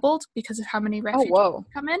has doubled because of how many refugees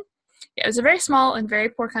come in. Yeah, it was a very small and very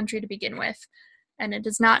poor country to begin with, and it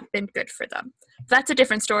has not been good for them. That's a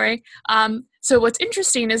different story. So what's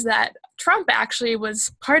interesting is that Trump actually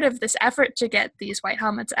was part of this effort to get these white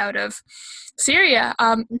helmets out of Syria,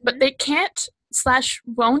 but they can't /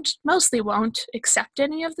 won't, mostly won't accept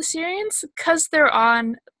any of the Syrians because they're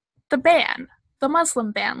on the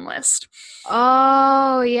Muslim ban list.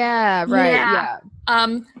 Oh, yeah, right, yeah.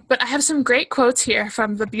 But I have some great quotes here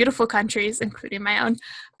from the beautiful countries, including my own,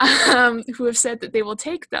 who have said that they will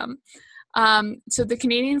take them. So the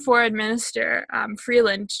Canadian Foreign Minister,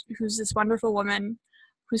 Freeland, who's this wonderful woman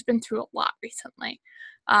who's been through a lot recently,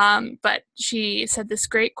 but she said this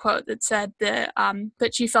great quote that said that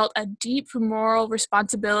she felt a deep moral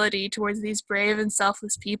responsibility towards these brave and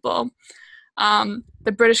selfless people.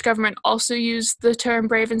 The British government also used the term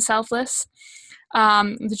brave and selfless.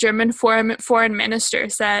 The German foreign minister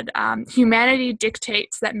said, humanity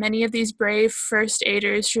dictates that many of these brave first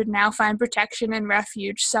aiders should now find protection and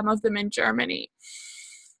refuge, some of them in Germany.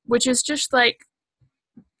 Which is just like,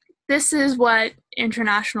 this is what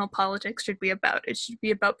international politics should be about. It should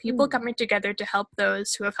be about people coming together to help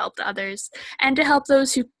those who have helped others and to help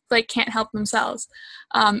those who can't help themselves.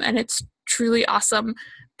 And it's truly awesome.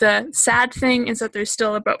 The sad thing is that there's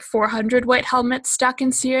still about 400 white helmets stuck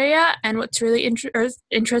in Syria, and what's really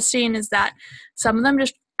interesting is that some of them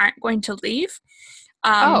just aren't going to leave.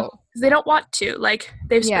 They don't want to. Like,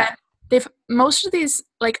 most of these,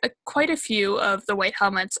 quite a few of the white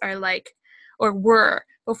helmets are were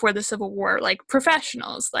before the Civil War,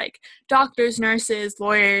 professionals, like doctors, nurses,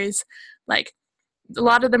 lawyers, a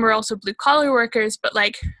lot of them are also blue-collar workers, but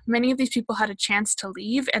many of these people had a chance to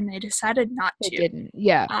leave and they decided not to. They didn't,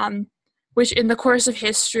 yeah. Which in the course of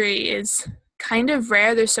history is kind of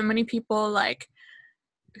rare. There's so many people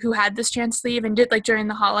who had this chance to leave and did, during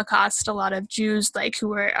the Holocaust, a lot of Jews who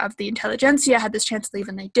were of the intelligentsia had this chance to leave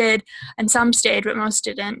and they did, and some stayed but most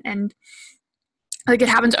didn't. And it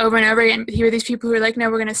happens over and over again. Here are these people who are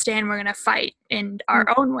no, we're going to stay and we're going to fight in our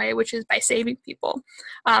own way, which is by saving people.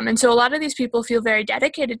 And so a lot of these people feel very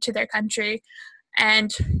dedicated to their country.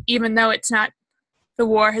 And even though the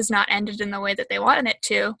war has not ended in the way that they wanted it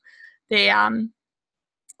to, they're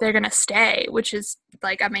going to stay, which is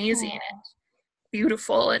amazing and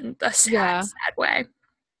beautiful in a sad way.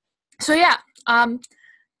 So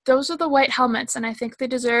those are the white helmets, and I think they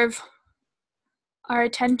deserve our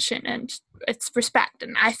attention and its respect,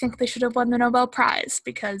 and I think they should have won the Nobel Prize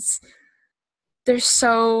because they're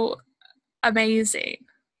so amazing.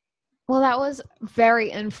 Well, that was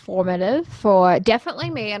very informative for definitely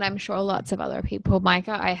me, and I'm sure lots of other people.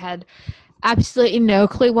 Micah, I had absolutely no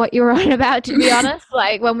clue what you were on about, to be honest,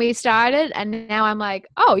 when we started, and now I'm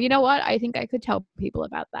oh, you know what? I think I could tell people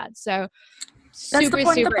about that. So that's the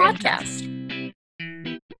point of the podcast.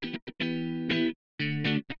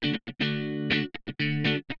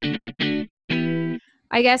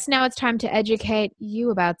 I guess now it's time to educate you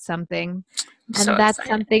about something. And so that's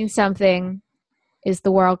excited. something is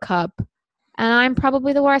the World Cup. And I'm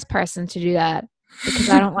probably the worst person to do that because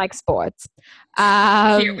I don't like sports.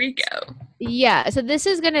 Here we go. Yeah. So this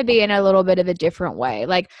is going to be in a little bit of a different way.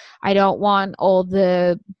 I don't want all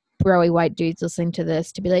the broy white dudes listening to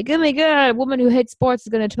this to be oh my God, a woman who hates sports is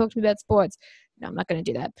going to talk to me about sports. No, I'm not going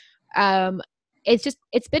to do that.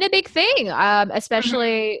 It's been a big thing,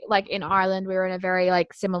 especially in Ireland. We were in a very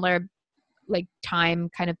similar time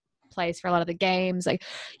kind of place for a lot of the games. It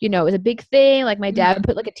was a big thing. My dad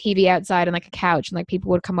put a TV outside and a couch, and people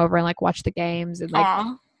would come over and watch the games. And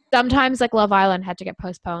sometimes Love Island had to get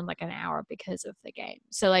postponed an hour because of the game.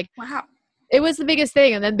 So wow, it was the biggest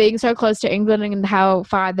thing. And then being so close to England and how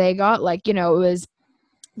far they got, it was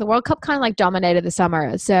the World Cup kind of dominated the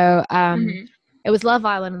summer. So it was Love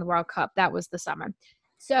Island and the World Cup. That was the summer.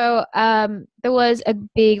 So there was a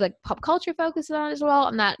big pop culture focus on it as well.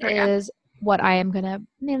 And that is what I am going to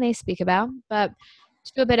mainly speak about. But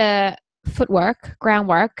to do a bit of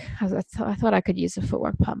groundwork. I thought I could use a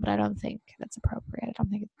footwork pun, but I don't think that's appropriate. I don't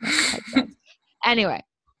think it makes quite sense. Anyway,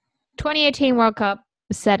 2018 World Cup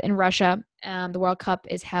was set in Russia. The World Cup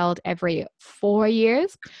is held every 4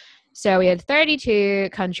 years. So we had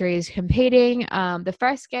 32 countries competing. The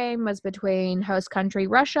first game was between host country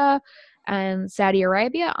Russia and Saudi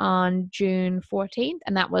Arabia on June 14th,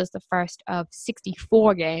 and that was the first of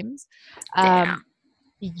 64 games.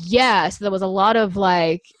 Yeah, so there was a lot of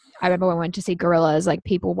I remember when we went to see Gorillaz,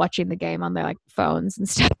 people watching the game on their phones and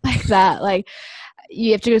stuff like that.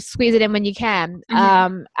 You have to squeeze it in when you can.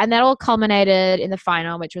 And that all culminated in the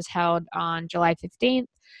final, which was held on July 15th.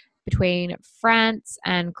 Between France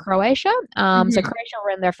and Croatia. So Croatia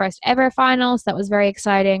were in their first ever finals. That was very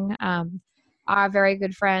exciting. our very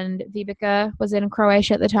good friend Vibica was in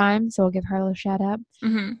Croatia at the time, so we'll give her a little shout out.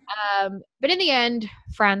 Mm-hmm. But in the end,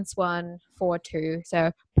 France won 4-2,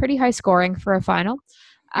 so pretty high scoring for a final.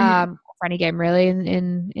 Mm-hmm. For any game really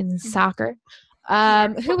in soccer. Yeah,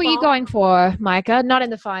 Who were you football. going for, Micah? Not in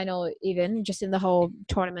the final, even just in the whole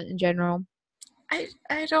tournament in general. I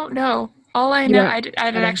don't know. All I You know, don't I didn't get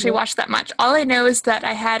into actually it. watch that much. All I know is that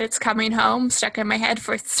I had It's Coming Home stuck in my head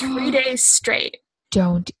for 3 days straight.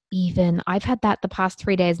 Don't even. I've had that the past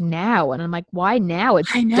 3 days now, and I'm like, why now?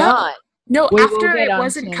 It's I know. done. No, We will after get it on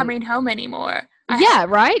wasn't to. coming home anymore. Yeah,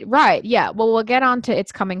 right. Yeah. Well, we'll get on to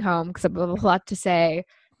It's Coming Home because I have a lot to say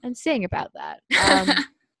and sing about that.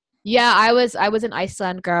 Yeah, I was an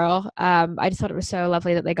Iceland girl. I just thought it was so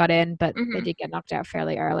lovely that they got in, but they Mhm. did get knocked out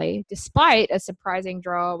fairly early, despite a surprising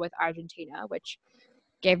draw with Argentina, which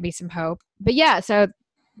gave me some hope. But yeah, so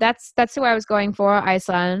that's who I was going for,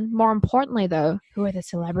 Iceland. More importantly, though, who are the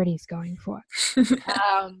celebrities going for?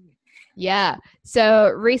 Um, yeah. So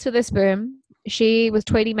Reese Witherspoon, she was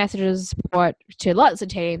tweeting messages of support to lots of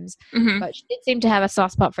teams, Mhm. but she did seem to have a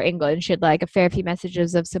soft spot for England. She had like a fair few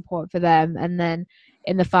messages of support for them, and then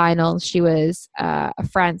in the finals, she was a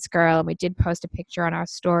France girl, and we did post a picture on our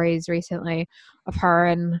stories recently of her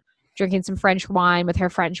and drinking some French wine with her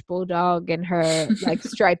French bulldog and her like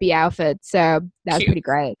stripy outfit. So that was Cute. pretty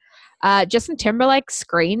great. Justin Timberlake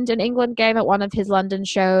screened an England game at one of his London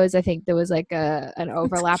shows. I think there was like an That's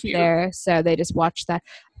overlap cute. there, so they just watched that.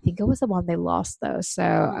 I think it was the one they lost though.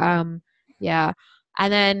 So yeah.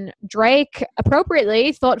 And then Drake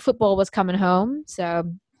appropriately thought football was coming home, so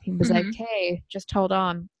he was like, Mhm. "Hey, just hold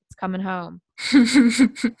on, it's coming home."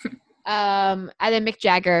 And then Mick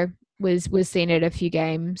Jagger was seen at a few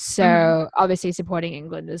games, so Mhm. obviously supporting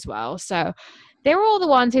England as well. So they were all the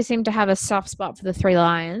ones who seemed to have a soft spot for the Three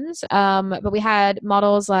Lions. But we had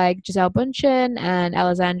models like Giselle Bundchen and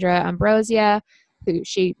Alessandra Ambrosia, who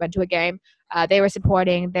she went to a game. They were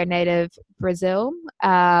supporting their native Brazil.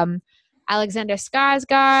 Alexander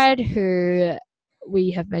Skarsgård, who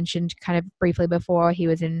we have mentioned kind of briefly before, he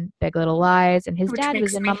was in Big Little Lies, and his Which dad was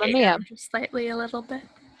makes in me Mamma hate Mia. him just slightly a little bit.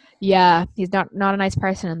 Yeah, he's not a nice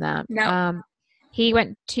person in that. No. He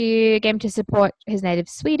went to a game to support his native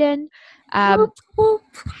Sweden. Whoop, whoop.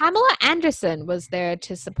 Pamela Anderson was there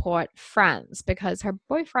to support France because her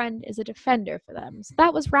boyfriend is a defender for them. So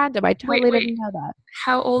that was random. I totally Wait. didn't know that.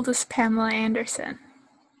 How old is Pamela Anderson?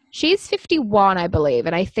 She's 51, I believe,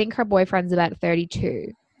 and I think her boyfriend's about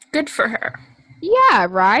 32. Good for her. Yeah,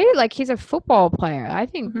 right? Like he's a football player. I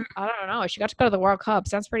think, Mhm. I don't know. She got to go to the World Cup.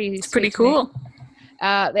 Sounds pretty It's pretty sweet to me. cool.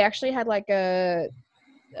 They actually had like a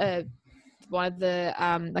one of the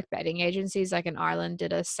like betting agencies like in Ireland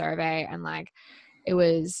did a survey, and like it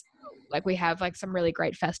was like we have like some really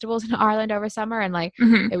great festivals in Ireland over summer, and like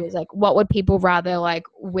Mhm. it was like what would people rather like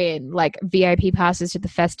win, like VIP passes to the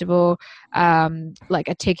festival, like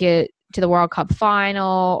a ticket to the World Cup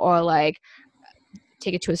final, or like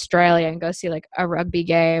ticket to Australia and go see like a rugby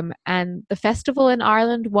game. And the festival in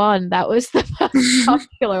Ireland won. That was the most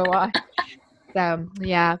popular one. So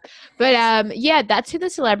yeah, but yeah, that's who the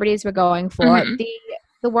celebrities were going for. Mhm.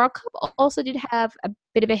 The World Cup also did have a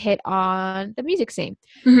bit of a hit on the music scene.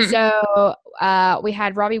 Mhm. So we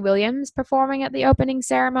had Robbie Williams performing at the opening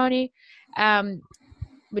ceremony,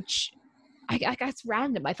 which I guess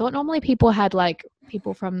random. I thought normally people had like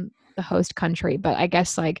people from the host country, but I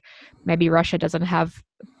guess like maybe Russia doesn't have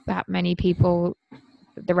that many people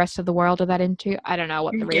the rest of the world are that into. I don't know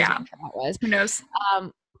what the Yeah. reason for that was. Who knows?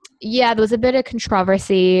 Yeah, there was a bit of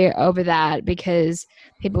controversy over that because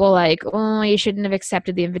people were like, oh, you shouldn't have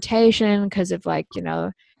accepted the invitation because of like, you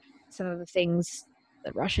know, some of the things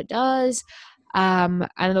that Russia does. And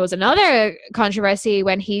there was another controversy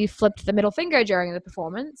when he flipped the middle finger during the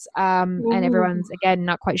performance. And everyone's, again,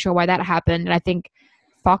 not quite sure why that happened. And I think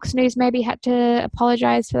Fox News maybe had to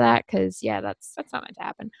apologize for that because, yeah, that's not meant to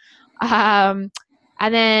happen.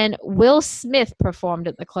 And then Will Smith performed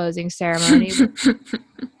at the closing ceremony.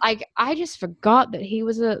 Like I just forgot that he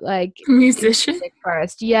was a Musician.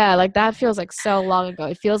 first. Yeah, like that feels like so long ago.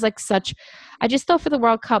 It feels like such. I just thought for the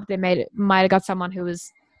World Cup they might have got someone who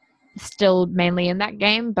was still mainly in that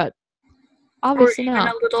game, but Or obviously even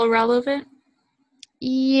not. a little relevant.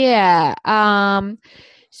 Yeah.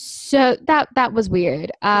 So that was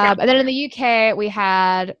weird. Yeah. And then in the UK we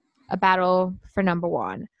had a battle for number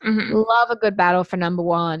one. Mhm. Love a good battle for number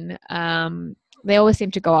one. They always seem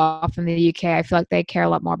to go off in the UK. I feel like they care a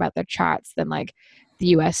lot more about their charts than like the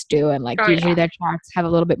US do, and like Oh, usually yeah. their charts have a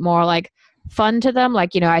little bit more like fun to them.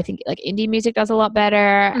 Like, you know, I think like indie music does a lot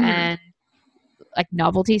better, Mhm. and like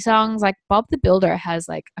novelty songs. Like Bob the Builder has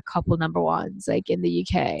like a couple number ones like in the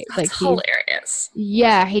UK. Like That's hilarious.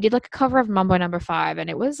 he did like a cover of Mambo Number 5, and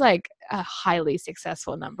it was like a highly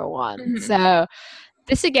successful number one. Mhm. So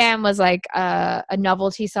this again was like a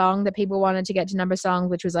novelty song that people wanted to get to number song,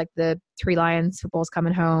 which was like the Three Lions, Football's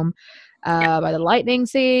Coming Home, by the Lightning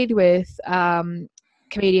Seed with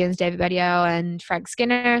comedians David Baddiel and Frank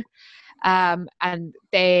Skinner. And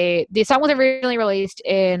the song was originally released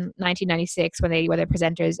in 1996 when they were the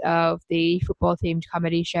presenters of the football themed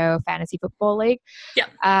comedy show Fantasy Football League.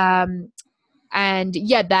 Yeah. And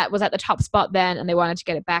yeah, that was at the top spot then, and they wanted to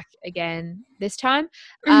get it back again this time.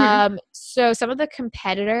 So some of the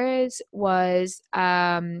competitors was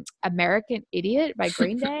American Idiot by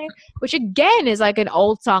Green Day, which again is like an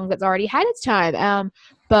old song that's already had its time.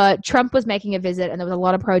 But Trump was making a visit, and there was a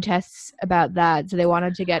lot of protests about that, so they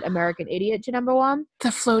wanted to get American Idiot to number one.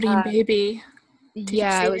 The Floating Baby. Did you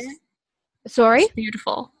see it? Sorry? It's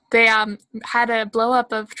beautiful. They had a blow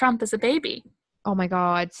up of Trump as a baby. Oh my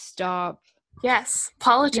God, stop. Yes,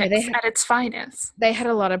 politics at its finest. They had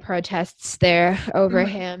a lot of protests there over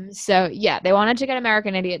him. So yeah, they wanted to get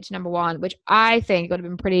American Idiot to number one, which I think would have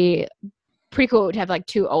been pretty cool to have like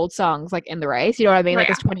two old songs like in the race. You know what I mean?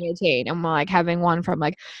 Like it's 2018, and we're like having one from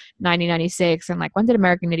like 1996, and like when did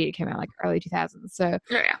American Idiot came out? Like early 2000s. So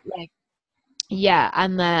yeah,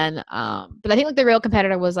 and then but I think like the real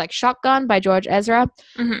competitor was like Shotgun by George Ezra.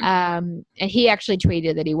 And he actually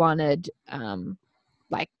tweeted that he wanted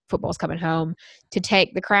like Football's Coming Home to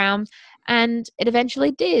take the crown, and it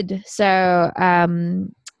eventually did. So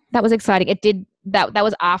that was exciting. It did that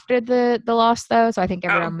was after the loss though, so I think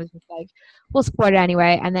everyone was just like, we'll support it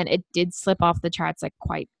anyway, and then it did slip off the charts like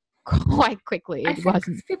quite quickly. I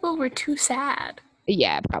think people were too sad.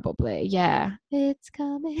 Yeah, probably. Yeah, it's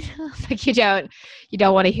coming home. Like you don't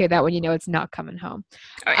want to hear that when you know it's not coming home.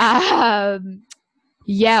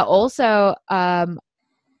 Yeah, also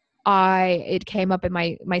it came up in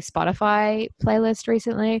my Spotify playlist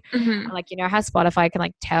recently. Like, you know how Spotify can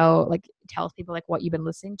like tells people like what you've been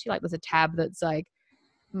listening to. Like there's a tab that's like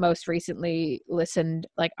most recently listened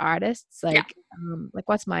like artists. Like like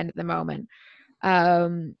what's mine at the moment?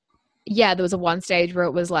 Yeah, there was a one stage where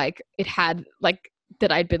it was like it had like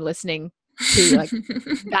that I'd been listening to like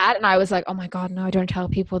that, and I was like, oh my God, no, don't tell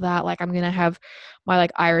people that. Like I'm gonna have my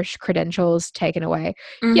like Irish credentials taken away.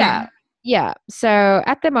 Yeah. So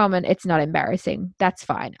at the moment, it's not embarrassing. That's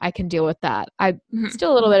fine. I can deal with that. I'm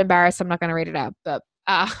still a little bit embarrassed. I'm not going to read it out, but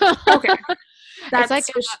okay. That's like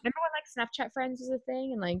remember when like Snapchat friends was a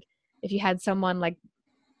thing, and like if you had someone like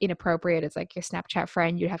inappropriate as like your Snapchat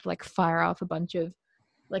friend, you'd have to like fire off a bunch of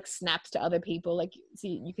like snaps to other people. Like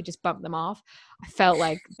see, you could just bump them off. I felt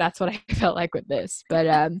like that's what I felt like with this, but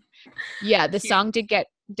yeah, the song did get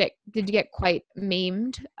quite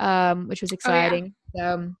memed, which was exciting.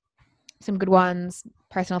 Some good ones.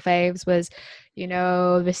 Personal faves was, you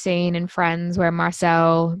know, the scene in Friends where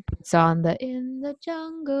Marcel puts on the "In the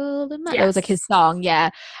Jungle." That was like his song,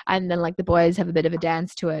 yeah. And then like the boys have a bit of a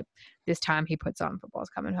dance to it. This time he puts on "Football's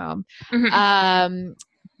Coming Home."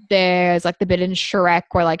 There's like the bit in Shrek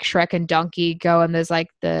where like Shrek and Donkey go, and there's like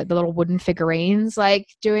the little wooden figurines like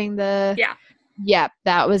doing the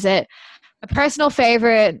that was it. A personal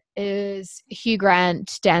favorite is Hugh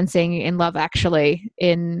Grant dancing in Love Actually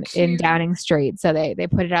in Downing Street. So they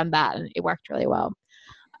put it on that, and it worked really well.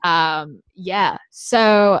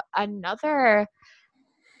 So another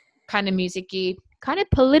kind of music-y, kind of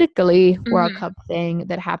politically World Cup thing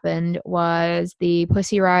that happened was the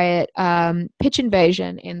Pussy Riot pitch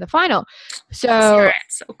invasion in the final. So Pussy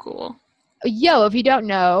Riot's so cool. Yo, if you don't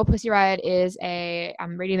know, Pussy Riot is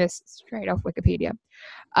I'm reading this straight off Wikipedia,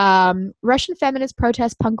 Russian feminist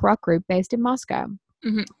protest punk rock group based in Moscow. So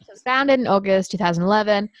it was founded in August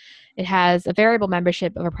 2011. It has a variable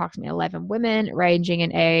membership of approximately 11 women, ranging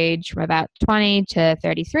in age from about 20 to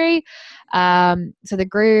 33. So the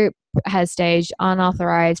group has staged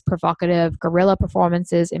unauthorized, provocative guerrilla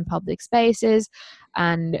performances in public spaces,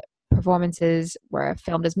 and performances were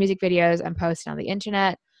filmed as music videos and posted on the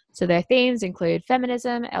internet. So their themes include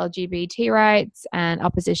feminism, LGBT rights, and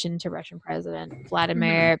opposition to Russian President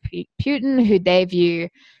Vladimir Putin, who they view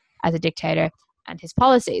as a dictator, and his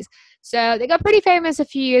policies. So they got pretty famous a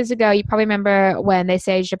few years ago. You probably remember when they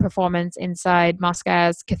staged a performance inside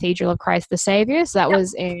Moscow's Cathedral of Christ the Savior. So that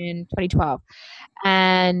was in 2012.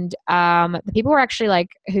 And the people were actually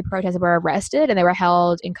who protested were arrested, and they were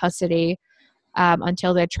held in custody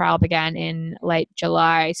until their trial began in late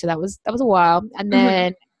July. So that was a while. And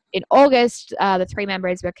then in August, the three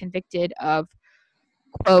members were convicted of,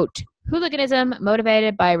 quote, hooliganism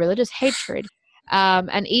motivated by religious hatred.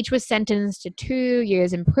 And each was sentenced to 2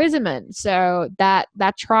 years imprisonment. So that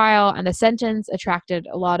trial and the sentence attracted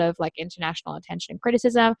a lot of like international attention and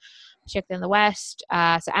criticism, particularly in the West.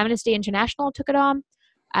 So Amnesty International took it on,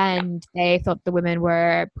 and they thought the women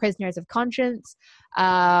were prisoners of conscience.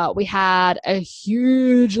 We had a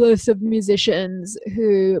huge list of musicians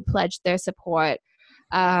who pledged their support.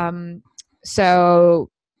 So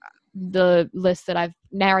the list that I've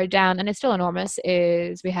narrowed down, and it's still enormous,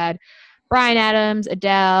 is we had Bryan Adams,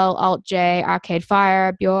 Adele, Alt J, Arcade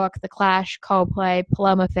Fire, Bjork, The Clash, Coldplay,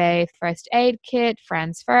 Paloma Faith, First Aid Kit,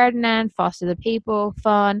 Franz Ferdinand, Foster the People,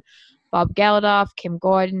 Fun, Bob Geldof, Kim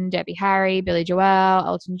Gordon, Debbie Harry, Billy Joel,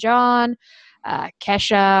 Elton John,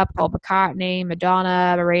 Kesha, Paul McCartney,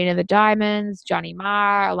 Madonna, Marina the Diamonds, Johnny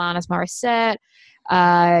Marr, Alanis Morissette,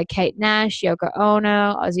 Kate Nash, Yoko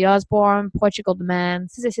Ono, Ozzy Osbourne, Portugal the Man,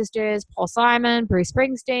 Scissor Sisters, Paul Simon, Bruce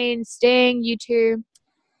Springsteen, Sting, U2,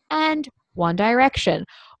 and One Direction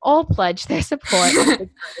all pledged their support.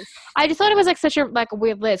 I just thought it was like such a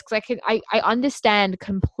weird list, because I understand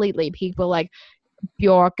completely people like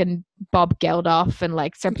Bjork and Bob Geldof and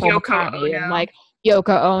like Sir Paul McCartney and like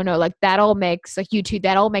Yoko Ono, like that all makes like U2,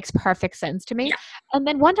 that all makes perfect sense to me. Yeah. And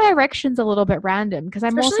then One Direction's a little bit random, because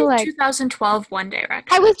I'm especially also like 2012 One Direction.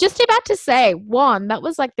 I was just about to say, one, that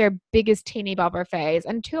was like their biggest teeny bopper phase,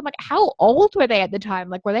 and two, I'm like, how old were they at the time?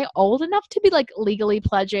 Like, were they old enough to be like legally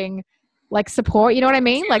pledging like support? You know what I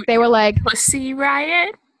mean? Like they were like Pussy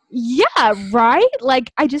Riot. Yeah, right.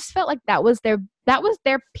 Like I just felt like that was their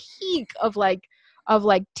peak of like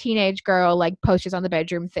teenage girl like posters on the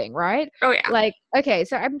bedroom thing, right? Oh yeah. Like, okay,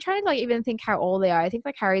 so I'm trying to like even think how old they are. I think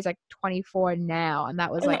like Harry's like 24 now, and that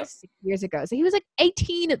was like 6 years ago. So he was like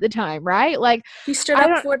 18 at the time, right? Like he stood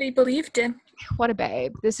up for what he believed in. What a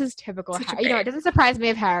babe. This is typical Harry. You know, it doesn't surprise me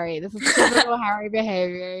of Harry. This is typical Harry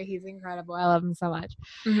behavior. He's incredible. I love him so much.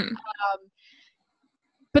 Mm-hmm.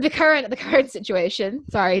 But the current situation,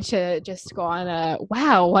 sorry to just go on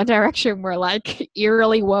wow, One Direction were like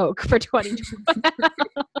eerily woke for 2020.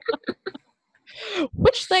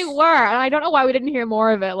 Which they were, and I don't know why we didn't hear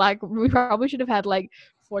more of it. Like we probably should have had like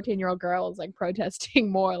 14-year-old girls like protesting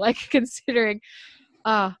more, like considering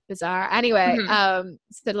bizarre. Anyway, so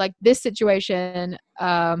like this situation,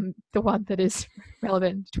 the one that is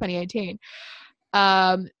relevant to 2018,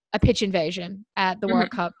 a pitch invasion at the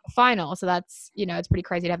World Cup final. So that's, you know, it's pretty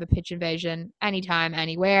crazy to have a pitch invasion anytime,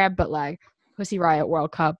 anywhere, but like Pussy Riot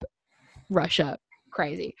World Cup, Russia,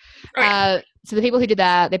 crazy. So the people who did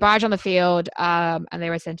that, they barged on the field, and they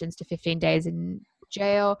were sentenced to 15 days in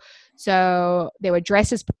jail. So they were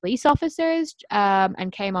dressed as police officers,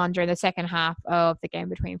 and came on during the second half of the game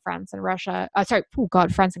between France and Russia.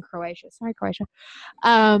 France and Croatia. Sorry, Croatia.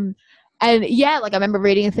 And yeah, like I remember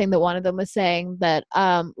reading a thing that one of them was saying that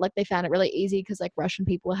like they found it really easy because like Russian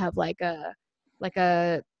people have they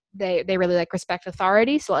really like respect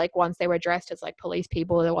authority. So like once they were dressed as like police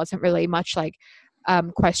people, there wasn't really much like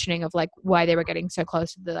questioning of like why they were getting so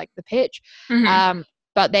close to the pitch.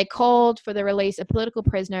 But they called for the release of political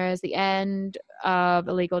prisoners, the end of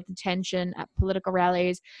illegal detention at political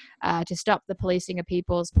rallies, to stop the policing of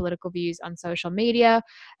people's political views on social media,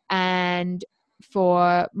 and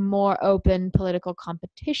for more open political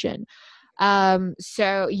competition.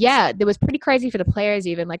 So yeah, it was pretty crazy for the players.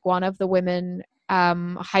 Even like one of the women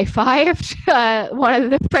high-fived one of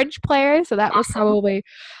the French players, so that was probably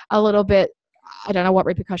a little bit, I don't know what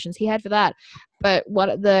repercussions he had for that. But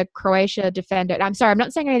what the Croatia defender, I'm sorry, I'm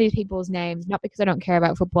not saying any of these people's names, not because I don't care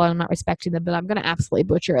about football, I'm not respecting them, but I'm going to absolutely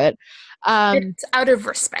butcher it. It's out of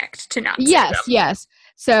respect to not say them. Yes.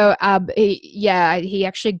 So, he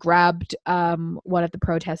actually grabbed one of the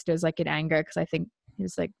protesters like in anger, because I think he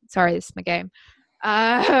was like, sorry, this is my game.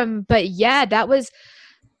 But yeah, that was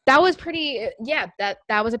pretty,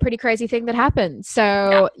 that was a pretty crazy thing that happened.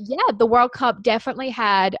 So yeah, the World Cup definitely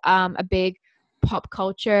had a big pop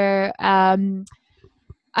culture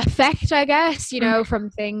effect, I guess, you know, from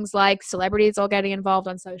things like celebrities all getting involved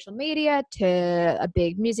on social media to a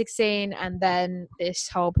big music scene, and then this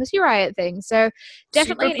whole Pussy Riot thing. So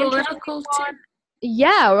definitely super political too.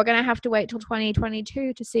 Yeah, we're gonna have to wait till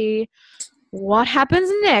 2022 to see what happens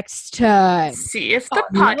next time. See if the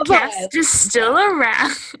podcast is still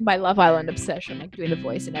around. My Love Island obsession, like doing the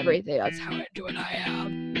voice and everything. That's how into it I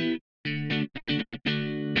am.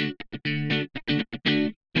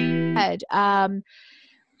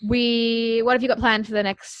 What have you got planned for the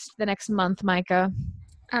next month, Micah?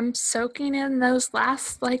 I'm soaking in those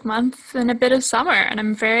last month and a bit of summer, and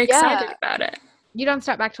I'm very excited about it. You don't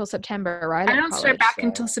start back till September, right? I don't start back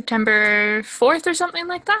until September 4th or something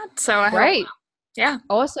like that. So right. Yeah.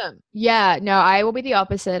 Awesome. Yeah, no, I will be the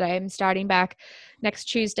opposite. I am starting back next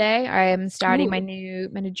Tuesday. I am starting Ooh. my new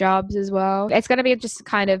jobs as well. It's going to be just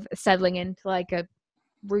kind of settling into like a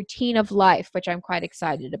routine of life, which I'm quite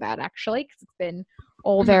excited about actually, because it's been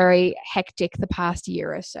all Mhm. very hectic the past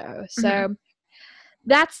year or so. Mhm. So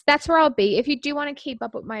that's where I'll be. If you do want to keep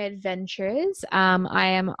up with my adventures, I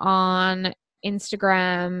am on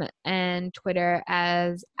Instagram and Twitter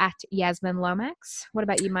as at Yasmin Lomax. What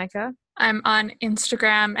about you, Micah? I'm on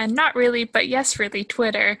Instagram and not really, but yes, really,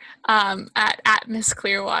 Twitter at Miss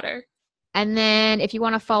Clearwater. And then if you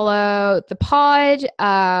want to follow the pod,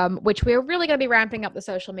 which we're really going to be ramping up the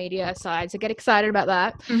social media side, so get excited about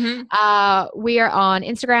that. Mm-hmm. We are on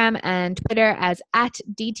Instagram and Twitter as at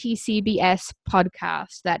DTCBS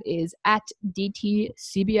Podcast. That is at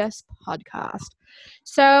DTCBS Podcast.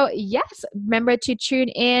 So, yes, remember to tune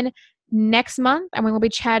in next month and we will be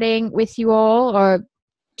chatting with you all or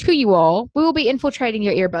to you all. We will be infiltrating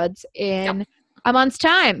your earbuds Yep. in a month's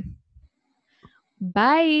time.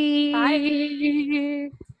 Bye.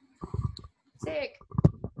 Bye. Sick.